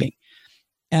striving.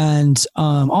 And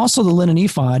also the linen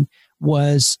ephod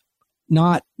was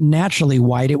not naturally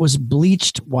white. It was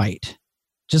bleached white,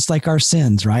 just like our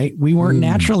sins, right? We weren't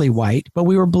naturally white, but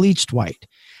we were bleached white.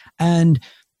 And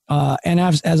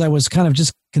as I was kind of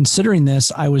just considering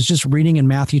this, I was just reading in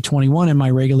Matthew 21 in my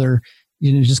regular,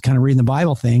 just kind of reading the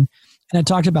Bible thing. And it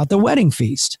talked about the wedding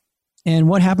feast. And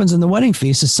what happens in the wedding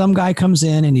feast is some guy comes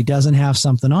in and he doesn't have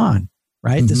something on,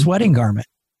 right? Mm-hmm. This wedding garment.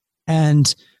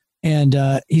 And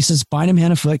he says, bind him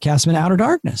hand and foot, cast him into outer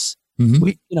darkness.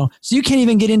 Mm-hmm. So you can't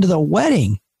even get into the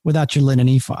wedding without your linen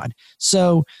ephod.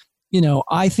 So,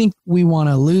 I think we want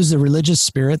to lose the religious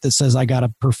spirit that says, I got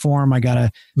to perform, I got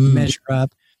to measure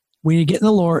up. We need to get in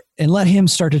the Lord and let him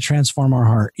start to transform our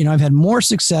heart. I've had more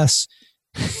success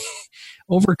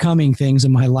overcoming things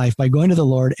in my life by going to the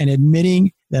Lord and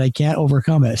admitting that I can't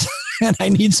overcome it and I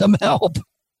need some help.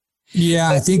 Yeah,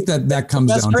 I think that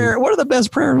comes down to one of the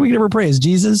best prayers we could ever pray is,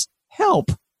 Jesus, help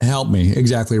me.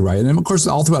 Exactly right. And of course,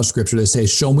 all throughout Scripture, they say,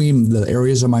 show me the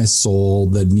areas of my soul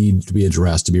that need to be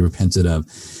addressed, to be repented of.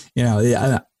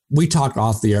 We talked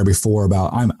off the air before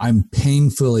about I'm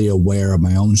painfully aware of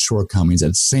my own shortcomings.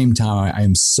 At the same time, I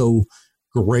am so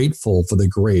grateful for the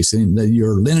grace. And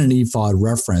your linen ephod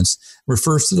reference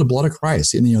refers to the blood of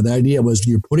Christ. And, the idea was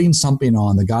you're putting something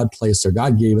on that God placed there.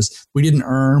 God gave us. We couldn't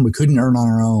earn on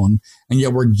our own. And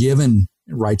yet we're given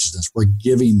righteousness. We're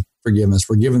giving forgiveness.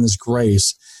 We're given this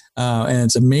grace. And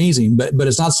it's amazing, but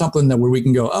it's not something that where we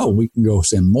can go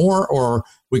sin more, or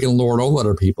we can lord over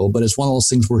other people. But it's one of those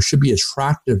things where it should be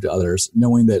attractive to others,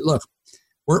 knowing that, look,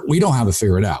 we don't have it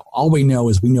figured out. All we know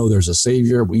is we know there's a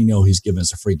Savior. We know he's given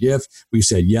us a free gift. We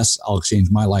said, yes, I'll exchange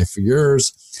my life for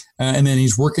yours. And then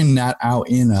he's working that out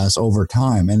in us over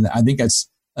time. And I think that's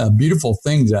a beautiful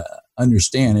thing to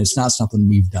understand. It's not something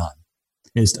we've done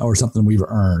or something we've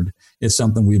earned. It's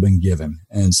something we've been given.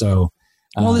 And so,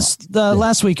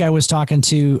 last week I was talking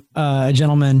to a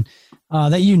gentleman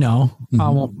that I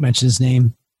won't mention his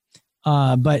name,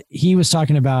 but he was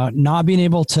talking about not being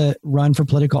able to run for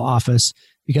political office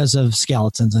because of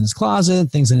skeletons in his closet,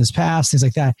 things in his past, things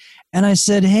like that. And I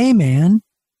said, hey, man,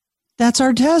 that's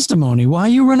our testimony. Why are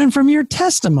you running from your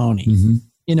testimony?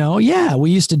 Mm-hmm.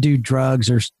 We used to do drugs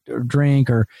or drink,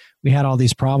 or we had all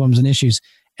these problems and issues.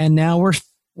 And now we're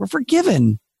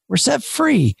forgiven. We're set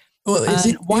free. Well,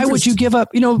 why would you give up?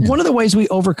 One of the ways we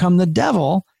overcome the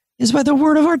devil is by the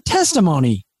word of our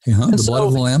testimony. The blood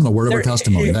of the Lamb, the word of our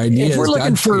testimony. The idea if we're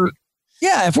looking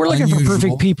for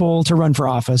perfect people to run for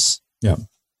office,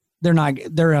 they're not.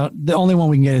 They're the only one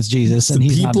we can get is Jesus. And the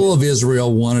people of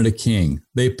Israel wanted a king.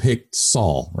 They picked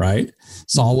Saul. Right?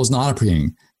 Saul was not a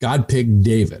king. God picked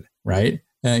David, right?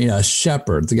 A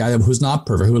shepherd, the guy who's not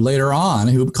perfect, who later on,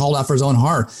 who called out for his own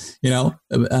heart,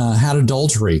 had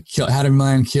adultery, had a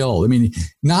man killed. I mean,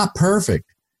 not perfect.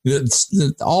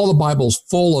 All the Bible's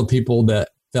full of people that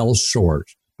fell short,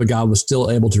 but God was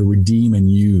still able to redeem and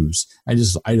use. I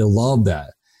love that.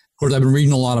 Of course, I've been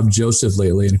reading a lot of Joseph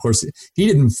lately, and of course, he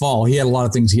didn't fall. He had a lot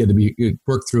of things he had to be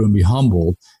worked through and be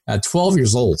humbled. At 12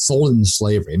 years old, sold into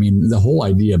slavery. I mean, the whole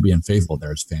idea of being faithful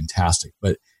there is fantastic.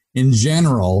 But in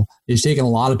general, he's taken a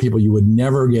lot of people you would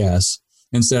never guess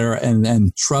and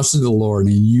trusted the Lord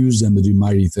and used them to do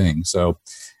mighty things. So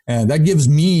that gives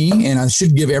me, and I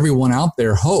should give everyone out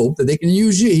there, hope that they can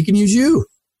use you. He can use you.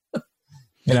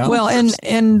 Well,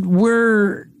 and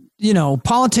we're,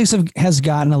 politics has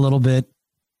gotten a little bit,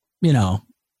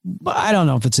 I don't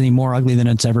know if it's any more ugly than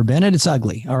it's ever been. And it's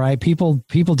ugly. All right. People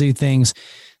do things.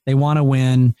 They want to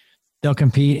win. They'll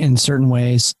compete in certain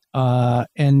ways.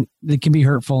 And it can be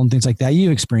hurtful and things like that.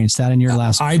 You experienced that in your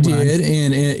last I did,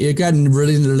 and it got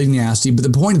really, really nasty. But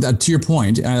the point that, to your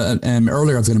point, and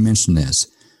earlier I was going to mention this,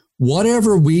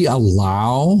 whatever we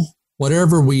allow,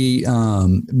 whatever we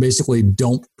basically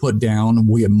don't put down,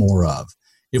 we get more of.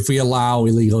 If we allow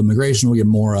illegal immigration, we get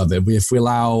more of it. If we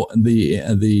allow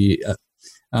the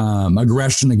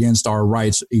aggression against our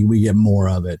rights, we get more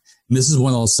of it. And this is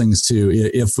one of those things too.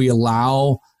 If we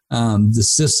allow the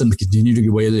system to continue to the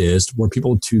way it is, where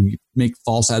people to make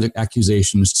false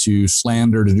accusations, to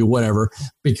slander, to do whatever,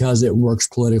 because it works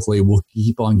politically, we'll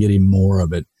keep on getting more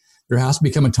of it. There has to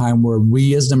become a time where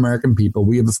we as an American people,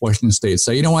 we of the Washington state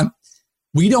say, you know what?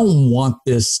 We don't want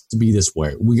this to be this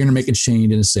way. We're going to make a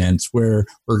change in a sense where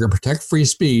we're going to protect free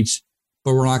speech,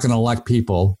 but we're not going to elect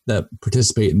people that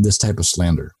participate in this type of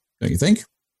slander. Don't you think?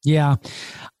 Yeah.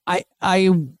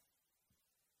 The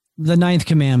ninth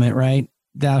commandment, right?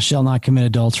 Thou shalt not commit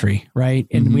adultery, right?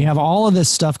 And we have all of this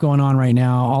stuff going on right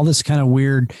now, all this kind of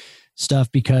weird stuff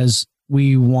because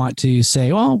we want to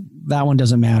say, well, that one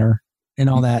doesn't matter and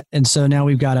all that. And so now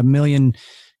we've got a million,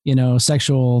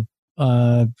 sexual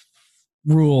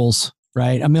rules,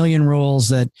 right? A million rules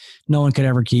that no one could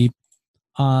ever keep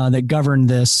that govern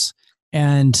this.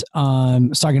 And I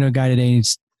was talking to a guy today,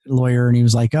 he's a lawyer, and he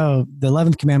was like, oh, the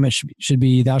 11th commandment should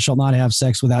be thou shalt not have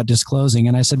sex without disclosing.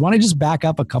 And I said, why don't you just back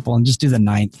up a couple and just do the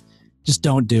 9th? Just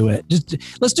don't do it.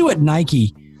 Let's do what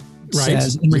Nike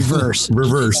says in reverse.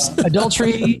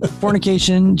 Adultery,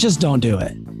 fornication, just don't do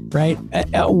it. Right?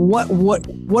 What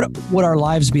would our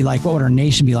lives be like? What would our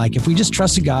nation be like if we just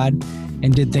trusted God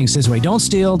and did things this way? Don't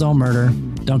steal, don't murder,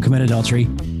 don't commit adultery,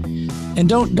 and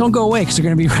don't go away because they're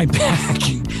going to be right back.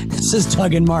 This is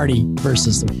Doug and Marty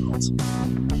versus the world.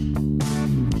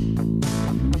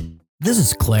 This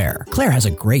is Claire. Claire has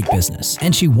a great business,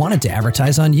 and she wanted to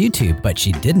advertise on YouTube, but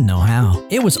she didn't know how.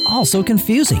 It was all so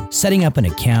confusing, setting up an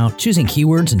account, choosing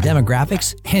keywords and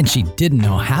demographics, and she didn't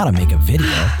know how to make a video.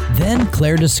 Then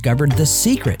Claire discovered the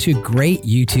secret to great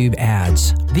YouTube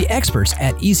ads. The experts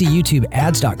at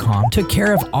EasyYouTubeAds.com took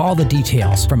care of all the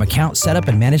details, from account setup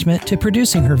and management to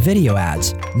producing her video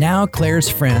ads. Now Claire's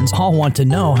friends all want to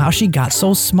know how she got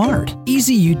so smart.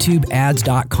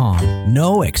 EasyYouTubeAds.com.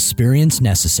 No experience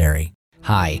necessary.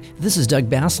 Hi, this is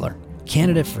Doug Bassler,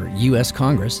 candidate for U.S.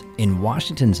 Congress in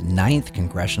Washington's 9th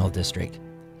Congressional District.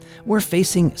 We're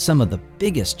facing some of the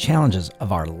biggest challenges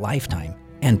of our lifetime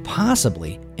and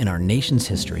possibly in our nation's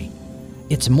history.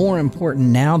 It's more important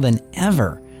now than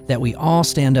ever that we all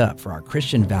stand up for our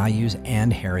Christian values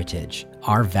and heritage.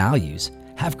 Our values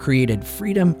have created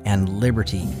freedom and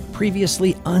liberty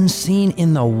previously unseen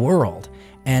in the world,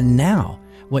 and now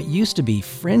what used to be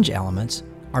fringe elements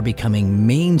are becoming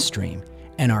mainstream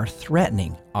and are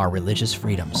threatening our religious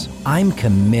freedoms. I'm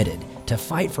committed to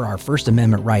fight for our First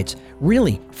Amendment rights,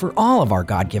 really for all of our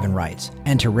God-given rights,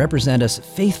 and to represent us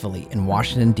faithfully in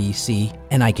Washington, D.C.,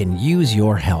 and I can use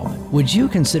your help. Would you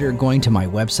consider going to my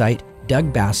website,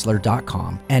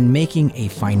 DougBassler.com, and making a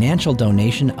financial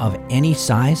donation of any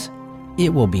size?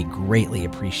 It will be greatly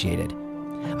appreciated.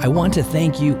 I want to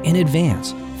thank you in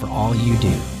advance for all you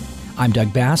do. I'm Doug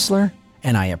Bassler,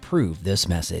 and I approve this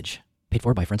message. Paid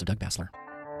for by Friends of Doug Bassler.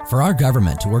 For our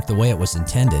government to work the way it was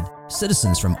intended,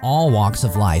 citizens from all walks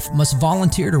of life must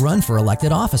volunteer to run for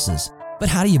elected offices. But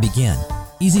how do you begin?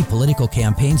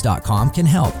 EasyPoliticalCampaigns.com can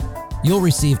help. You'll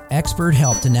receive expert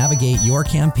help to navigate your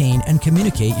campaign and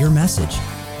communicate your message.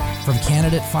 From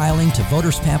candidate filing to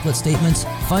voters' pamphlet statements,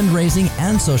 fundraising,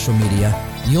 and social media,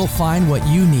 you'll find what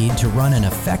you need to run an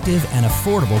effective and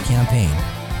affordable campaign.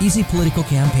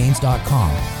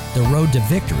 EasyPoliticalCampaigns.com. The road to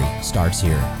victory starts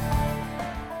here.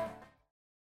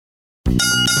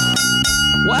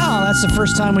 Wow, that's It's the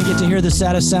first time we get to hear the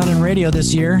saddest sound in radio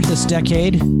this year, this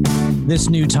decade, this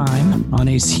new time on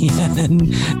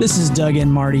ACN. This is Doug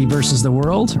and Marty versus the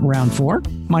world, round 4.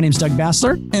 My name's Doug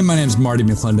Bassler. And my name's Marty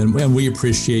McClendon. And we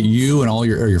appreciate you and all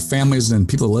your families and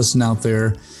people that listen out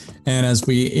there. And as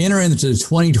we enter into the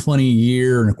 2020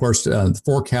 year, and of course,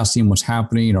 forecasting what's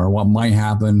happening or what might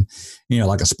happen,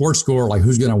 like a sports score, like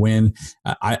who's going to win.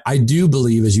 I do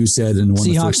believe, as you said, in one Seahawks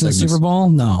of the first in the Super Bowl?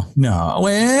 No.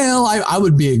 Well, I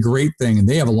would be a great thing. And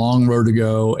they have a long road to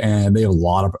go, and they have a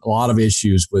lot of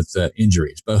issues with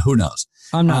injuries. But who knows?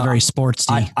 I'm not very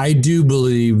sportsy. I do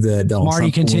believe that Donald Marty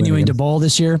Trump continuing to bowl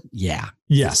this year? Yeah.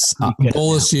 Yes.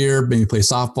 Bowl this year, maybe play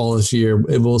softball this year.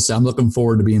 I'm looking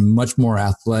forward to being much more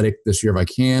athletic this year if I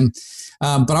can.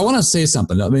 But I want to say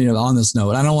something on this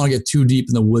note. I don't want to get too deep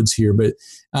in the woods here, but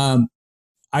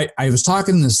I was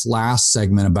talking in this last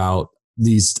segment about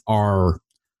these are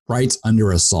rights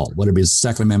under assault, whether it be the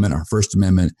Second Amendment or First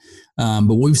Amendment.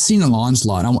 But we've seen an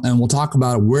onslaught, and we'll talk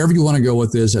about it wherever you want to go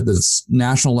with this, at the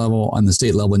national level, on the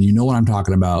state level, and you know what I'm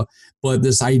talking about. But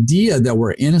this idea that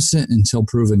we're innocent until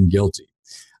proven guilty.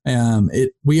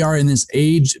 We are in this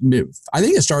age, I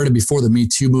think it started before the Me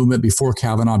Too movement, before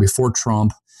Kavanaugh, before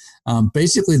Trump.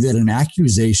 Basically, that an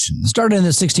accusation started in the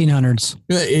 1600s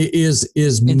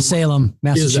is in Salem,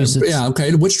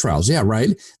 Massachusetts. Witch trials. Yeah,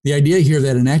 right. The idea here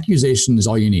that an accusation is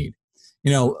all you need.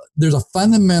 There's a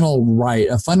fundamental right,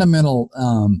 a fundamental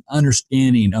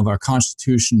understanding of our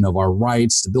Constitution, of our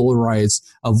rights, the Bill of Rights,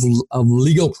 of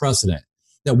legal precedent,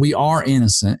 that we are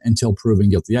innocent until proven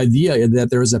guilty. The idea that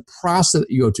there is a process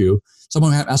that you go to,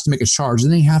 someone has to make a charge,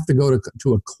 and they have to go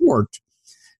to a court,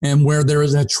 and where there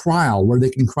is a trial where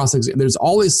they can cross-examine. There's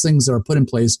all these things that are put in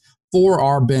place for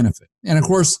our benefit. And of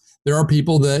course, there are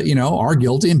people that, are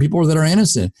guilty and people that are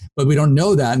innocent, but we don't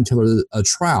know that until there's a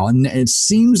trial. And it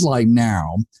seems like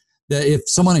now that if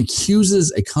someone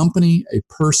accuses a company, a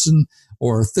person,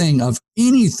 or a thing of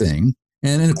anything,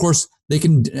 and then of course they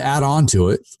can add on to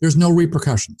it, there's no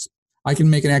repercussions. I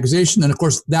can make an accusation, and of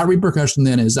course that repercussion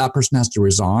then is that person has to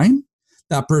resign.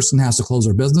 That person has to close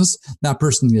their business. That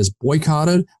person is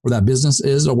boycotted, or that business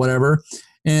is, or whatever.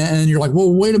 And you're like,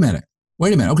 well, wait a minute.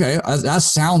 Okay, that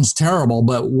sounds terrible,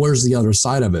 but where's the other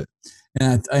side of it?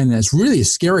 And it's really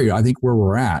scary, I think, where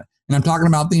we're at. And I'm talking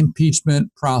about the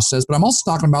impeachment process, but I'm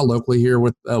also talking about locally here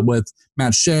with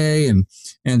Matt Shea and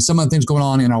some of the things going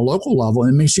on in our local level.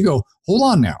 And it makes you go, hold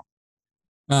on now.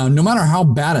 No matter how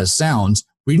bad it sounds,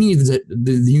 you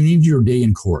need your day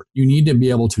in court. You need to be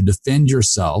able to defend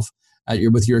yourself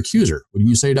with your accuser. Wouldn't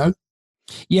you say, Doug?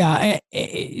 Yeah,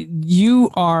 you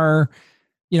are.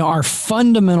 Our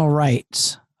fundamental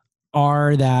rights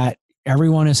are that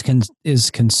everyone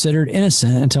is considered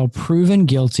innocent until proven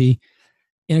guilty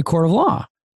in a court of law.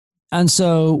 And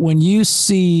so when you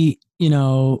see,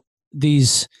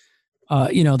 these,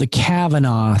 the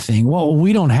Kavanaugh thing, well,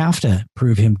 we don't have to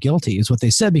prove him guilty, is what they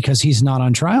said, because he's not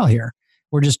on trial here.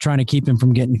 We're just trying to keep him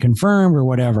from getting confirmed or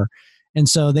whatever. And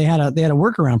so they had a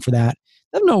workaround for that.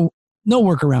 They have no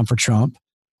workaround for Trump.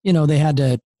 They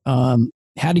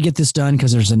had to get this done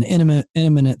because there's an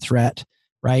imminent threat,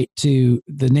 right, to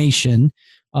the nation.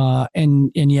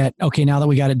 And yet, okay, now that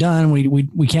we got it done,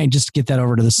 we can't just get that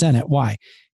over to the Senate. Why?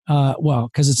 Well,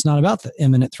 because it's not about the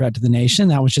imminent threat to the nation.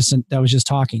 That was just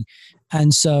talking.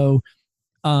 And so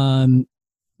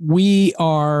we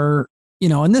are,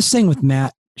 and this thing with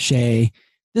Matt Shea,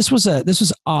 this was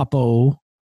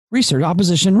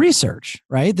opposition research,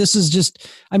 right? This is just,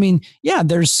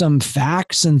 there's some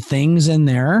facts and things in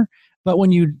there, but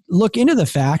when you look into the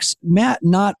facts, Matt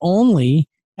not only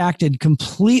acted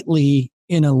completely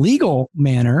in a legal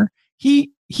manner,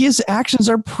 his actions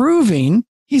are proving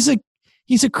he's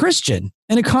a Christian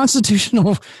and a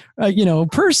constitutional,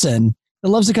 person that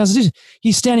loves the Constitution.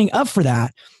 He's standing up for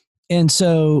that. And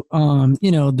so,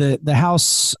 the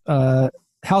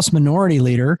House Minority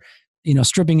Leader,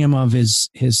 stripping him of his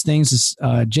things is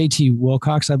J.T.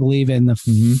 Wilcox, I believe, in the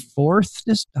fourth.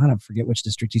 I don't forget which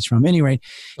district he's from. Anyway,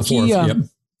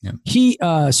 he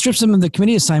strips him of the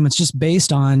committee assignments just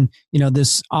based on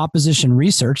this opposition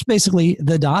research, basically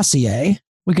the dossier.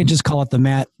 We could just call it the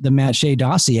Matt Shea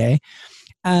dossier,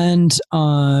 and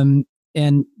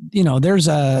there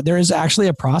is actually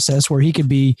a process where he could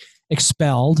be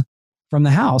expelled from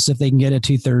the House if they can get a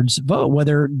 2/3 vote,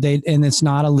 and it's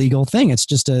not a legal thing. It's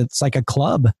just it's like a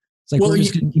club. It's like, well, when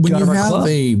you have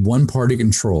a one-party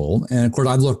control, and of course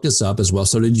I've looked this up as well,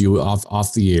 so did you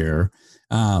off the air.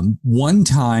 One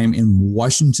time in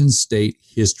Washington state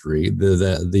history,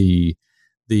 the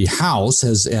House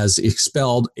has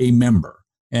expelled a member.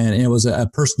 And it was a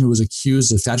person who was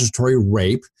accused of statutory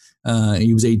rape.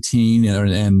 He was 18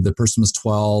 and the person was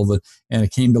 12, and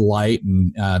it came to light,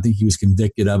 and I think he was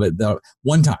convicted of it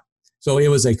one time. So it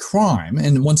was a crime.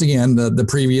 And once again, the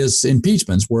previous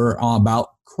impeachments were about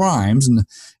crimes,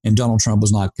 and Donald Trump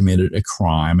was not committed a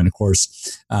crime. And of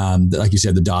course, like you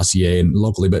said, the dossier and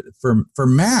locally. But for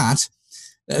Matt,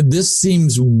 this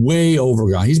seems way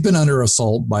overgone. He's been under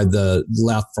assault by the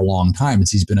left for a long time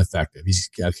since he's been effective. He's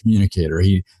a communicator.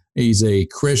 He's a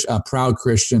proud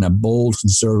Christian, a bold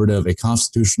conservative, a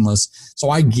constitutionalist.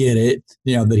 So I get it,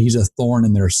 that he's a thorn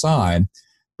in their side.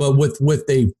 But with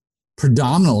a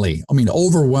predominantly,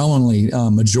 overwhelmingly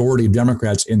majority of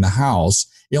Democrats in the House,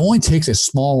 it only takes a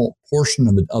small portion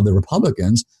of the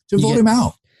Republicans to vote him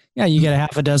out. Yeah, you get a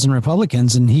half a dozen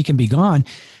Republicans and he can be gone.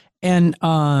 And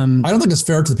I don't think it's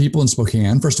fair to the people in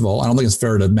Spokane. First of all, I don't think it's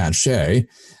fair to Matt Shea.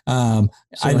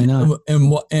 Certainly not.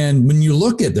 And when you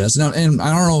look at this, and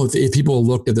I don't know if people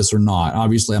looked at this or not.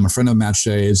 Obviously, I'm a friend of Matt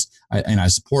Shea's, and I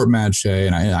support Matt Shea,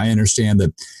 and I understand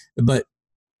that. But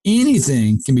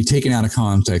anything can be taken out of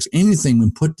context. Anything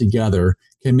when put together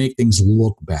can make things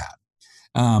look bad.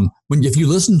 If you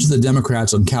listen to the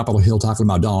Democrats on Capitol Hill talking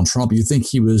about Donald Trump, you think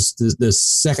he was this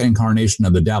second incarnation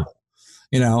of the devil.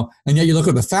 And yet you look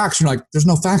at the facts, you're like, there's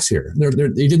no facts here.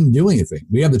 They didn't do anything.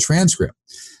 We have the transcript.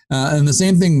 And the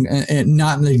same thing, and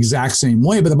not in the exact same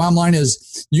way, but the bottom line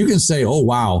is you can say, oh,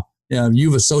 wow,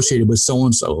 you've associated with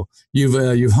so-and-so.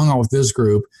 You've hung out with this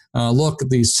group. Look at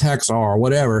these texts or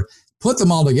whatever. Put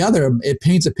them all together. It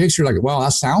paints a picture like, well,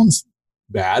 that sounds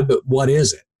bad, but what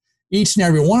is it? Each and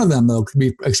every one of them, though, could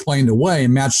be explained away.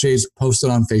 And Matt Shea's posted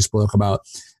on Facebook about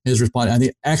his response. I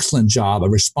think excellent job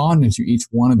of responding to each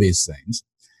one of these things.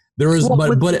 There is,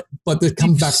 but it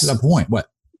comes back to that point. What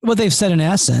they've said in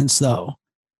essence, though,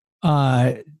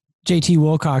 J.T.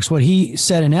 Wilcox, what he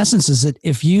said in essence is that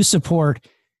if you support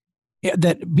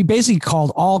that, he basically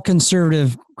called all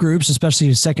conservative groups,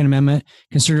 especially Second Amendment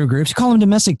conservative groups, call them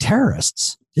domestic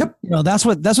terrorists. Yep. That's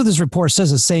what this report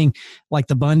says. Is saying like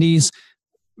the Bundys,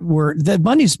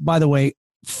 by the way,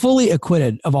 fully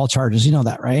acquitted of all charges. You know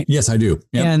that, right? Yes, I do.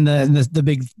 Yep. And the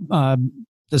big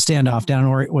the standoff down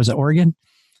in was it Oregon?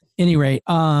 Any rate,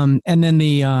 and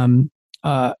then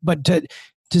but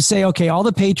to say, okay, all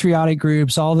the patriotic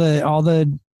groups, all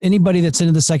the anybody that's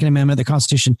into the Second Amendment, the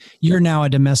Constitution, you're now a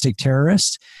domestic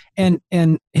terrorist. And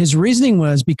his reasoning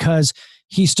was because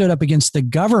he stood up against the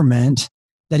government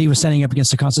that he was standing up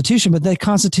against the Constitution, but the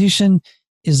Constitution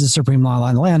is the supreme law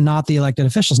of the land, not the elected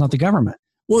officials, not the government.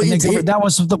 Well,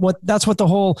 that's what the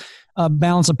whole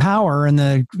balance of power and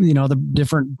the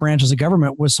different branches of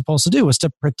government was supposed to do, was to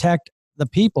protect the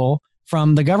people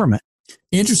from the government.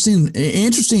 Interesting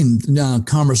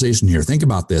conversation here. Think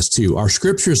about this too. Our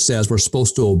scripture says we're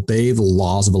supposed to obey the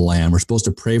laws of the land. We're supposed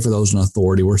to pray for those in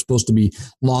authority. We're supposed to be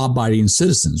law-abiding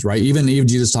citizens, right? Even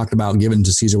Jesus talked about giving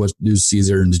to Caesar what's due to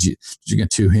Caesar and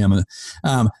to him.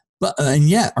 And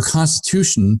yet our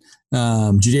Constitution,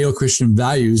 Judeo-Christian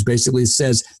values basically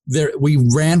says we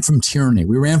ran from tyranny.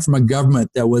 We ran from a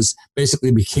government that was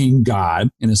basically became God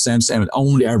in a sense and it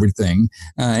owned everything.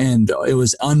 And it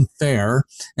was unfair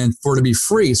and for to be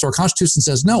free. So our Constitution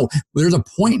says, no, there's a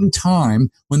point in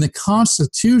time when the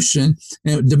Constitution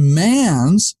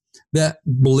demands that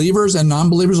believers and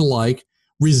non-believers alike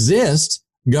resist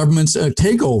government's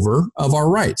takeover of our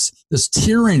rights, this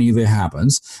tyranny that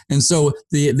happens. And so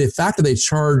the fact that they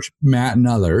charge Matt and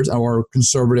others, or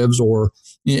conservatives or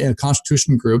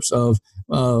constitution groups of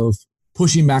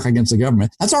pushing back against the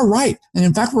government, that's our right. And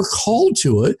in fact, we're called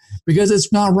to it because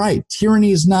it's not right. Tyranny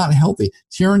is not healthy.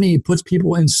 Tyranny puts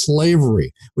people in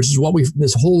slavery, which is what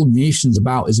this whole nation's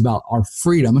about, is about our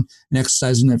freedom and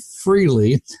exercising it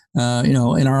freely, in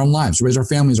our own lives, to raise our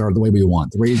families the way we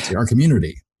want, to raise our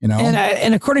community.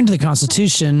 And according to the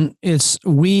Constitution,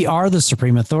 we are the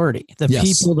supreme authority. The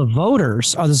people, the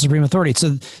voters, are the supreme authority. So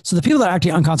the people that are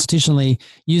acting unconstitutionally,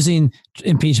 using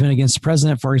impeachment against the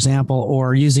president, for example,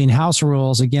 or using House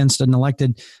rules against an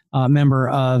elected member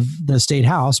of the state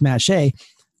House, Matt Shea,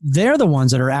 they're the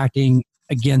ones that are acting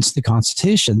against the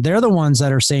Constitution. They're the ones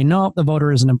that are saying, no, the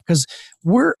voter isn't, because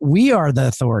we are the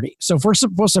authority. So if we're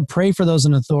supposed to pray for those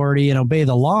in authority and obey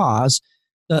the laws,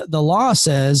 the law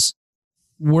says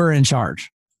we're in charge.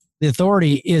 The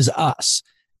authority is us.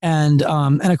 And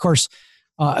of course,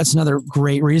 it's another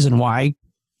great reason why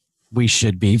we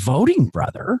should be voting,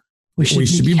 brother. We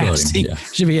should be voting.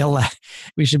 Yeah.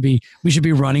 We should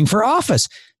be running for office.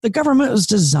 The government was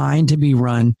designed to be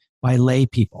run by lay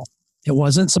people. It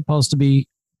wasn't supposed to be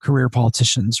career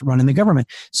politicians running the government.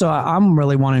 So I'm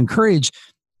really want to encourage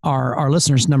our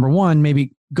listeners. Number one,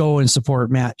 maybe go and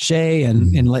support Matt Shea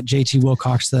and let JT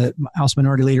Wilcox, the House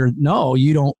Minority Leader, know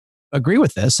you don't agree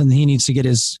with this, and he needs to get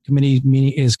his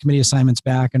committee assignments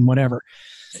back and whatever.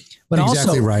 But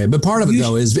exactly also, right. But part of it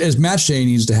though is Matt Shea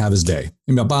needs to have his day. I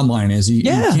mean, the bottom line is you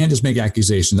can't just make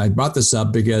accusations. I brought this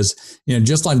up because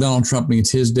just like Donald Trump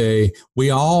needs his day, we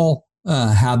all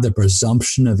have the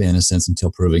presumption of innocence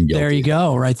until proven guilty. There you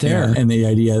go, right there. And the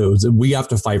idea was that we have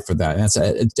to fight for that.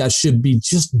 And that should be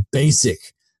just basic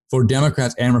for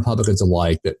Democrats and Republicans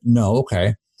alike. That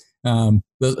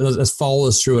let's follow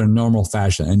this through in a normal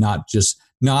fashion and not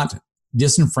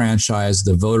disenfranchise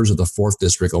the voters of the 4th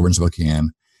District over in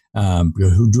Spokane,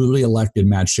 who duly elected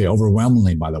Matt Shea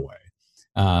overwhelmingly, by the way,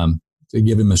 to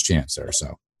give him his chance there.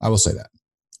 So I will say that.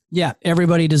 Yeah,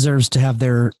 everybody deserves to have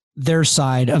their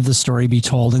side of the story be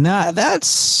told. And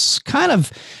that's kind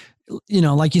of,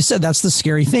 like you said, that's the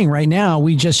scary thing right now.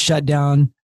 We just shut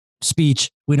down speech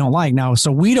we don't like now.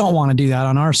 So we don't want to do that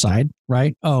on our side,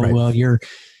 right? Well,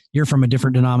 you're from a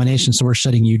different denomination, so we're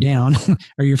shutting you down,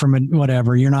 or you're from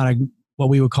whatever. You're not what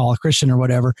we would call a Christian or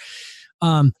whatever.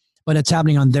 But it's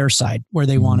happening on their side where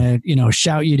they want to,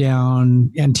 shout you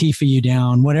down, Antifa you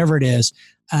down, whatever it is.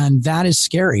 And that is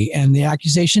scary. And the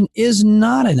accusation is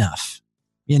not enough.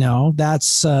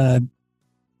 That's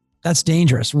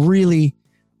dangerous. Really,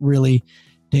 really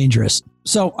dangerous.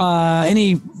 So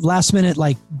any last minute,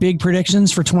 big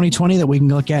predictions for 2020 that we can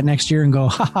look at next year and go,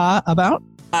 haha, about?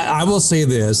 I will say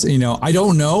this, I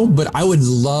don't know, but I would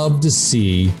love to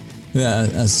see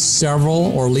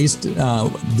several, or at least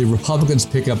the Republicans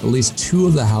pick up at least 2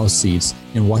 of the House seats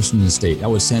in Washington State. That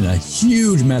would send a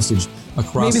huge message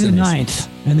across maybe the nation. 9th.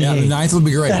 And the 9th would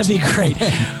be great. That'd be great.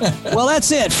 Well,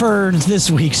 that's it for this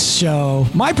week's show.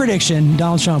 My prediction,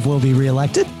 Donald Trump will be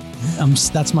reelected.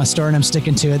 That's my story, and I'm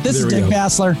sticking to it. This is Dick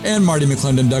Bassler. And Marty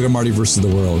McClendon, Doug and Marty versus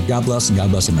the world. God bless, and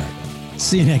God bless America.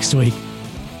 See you next week.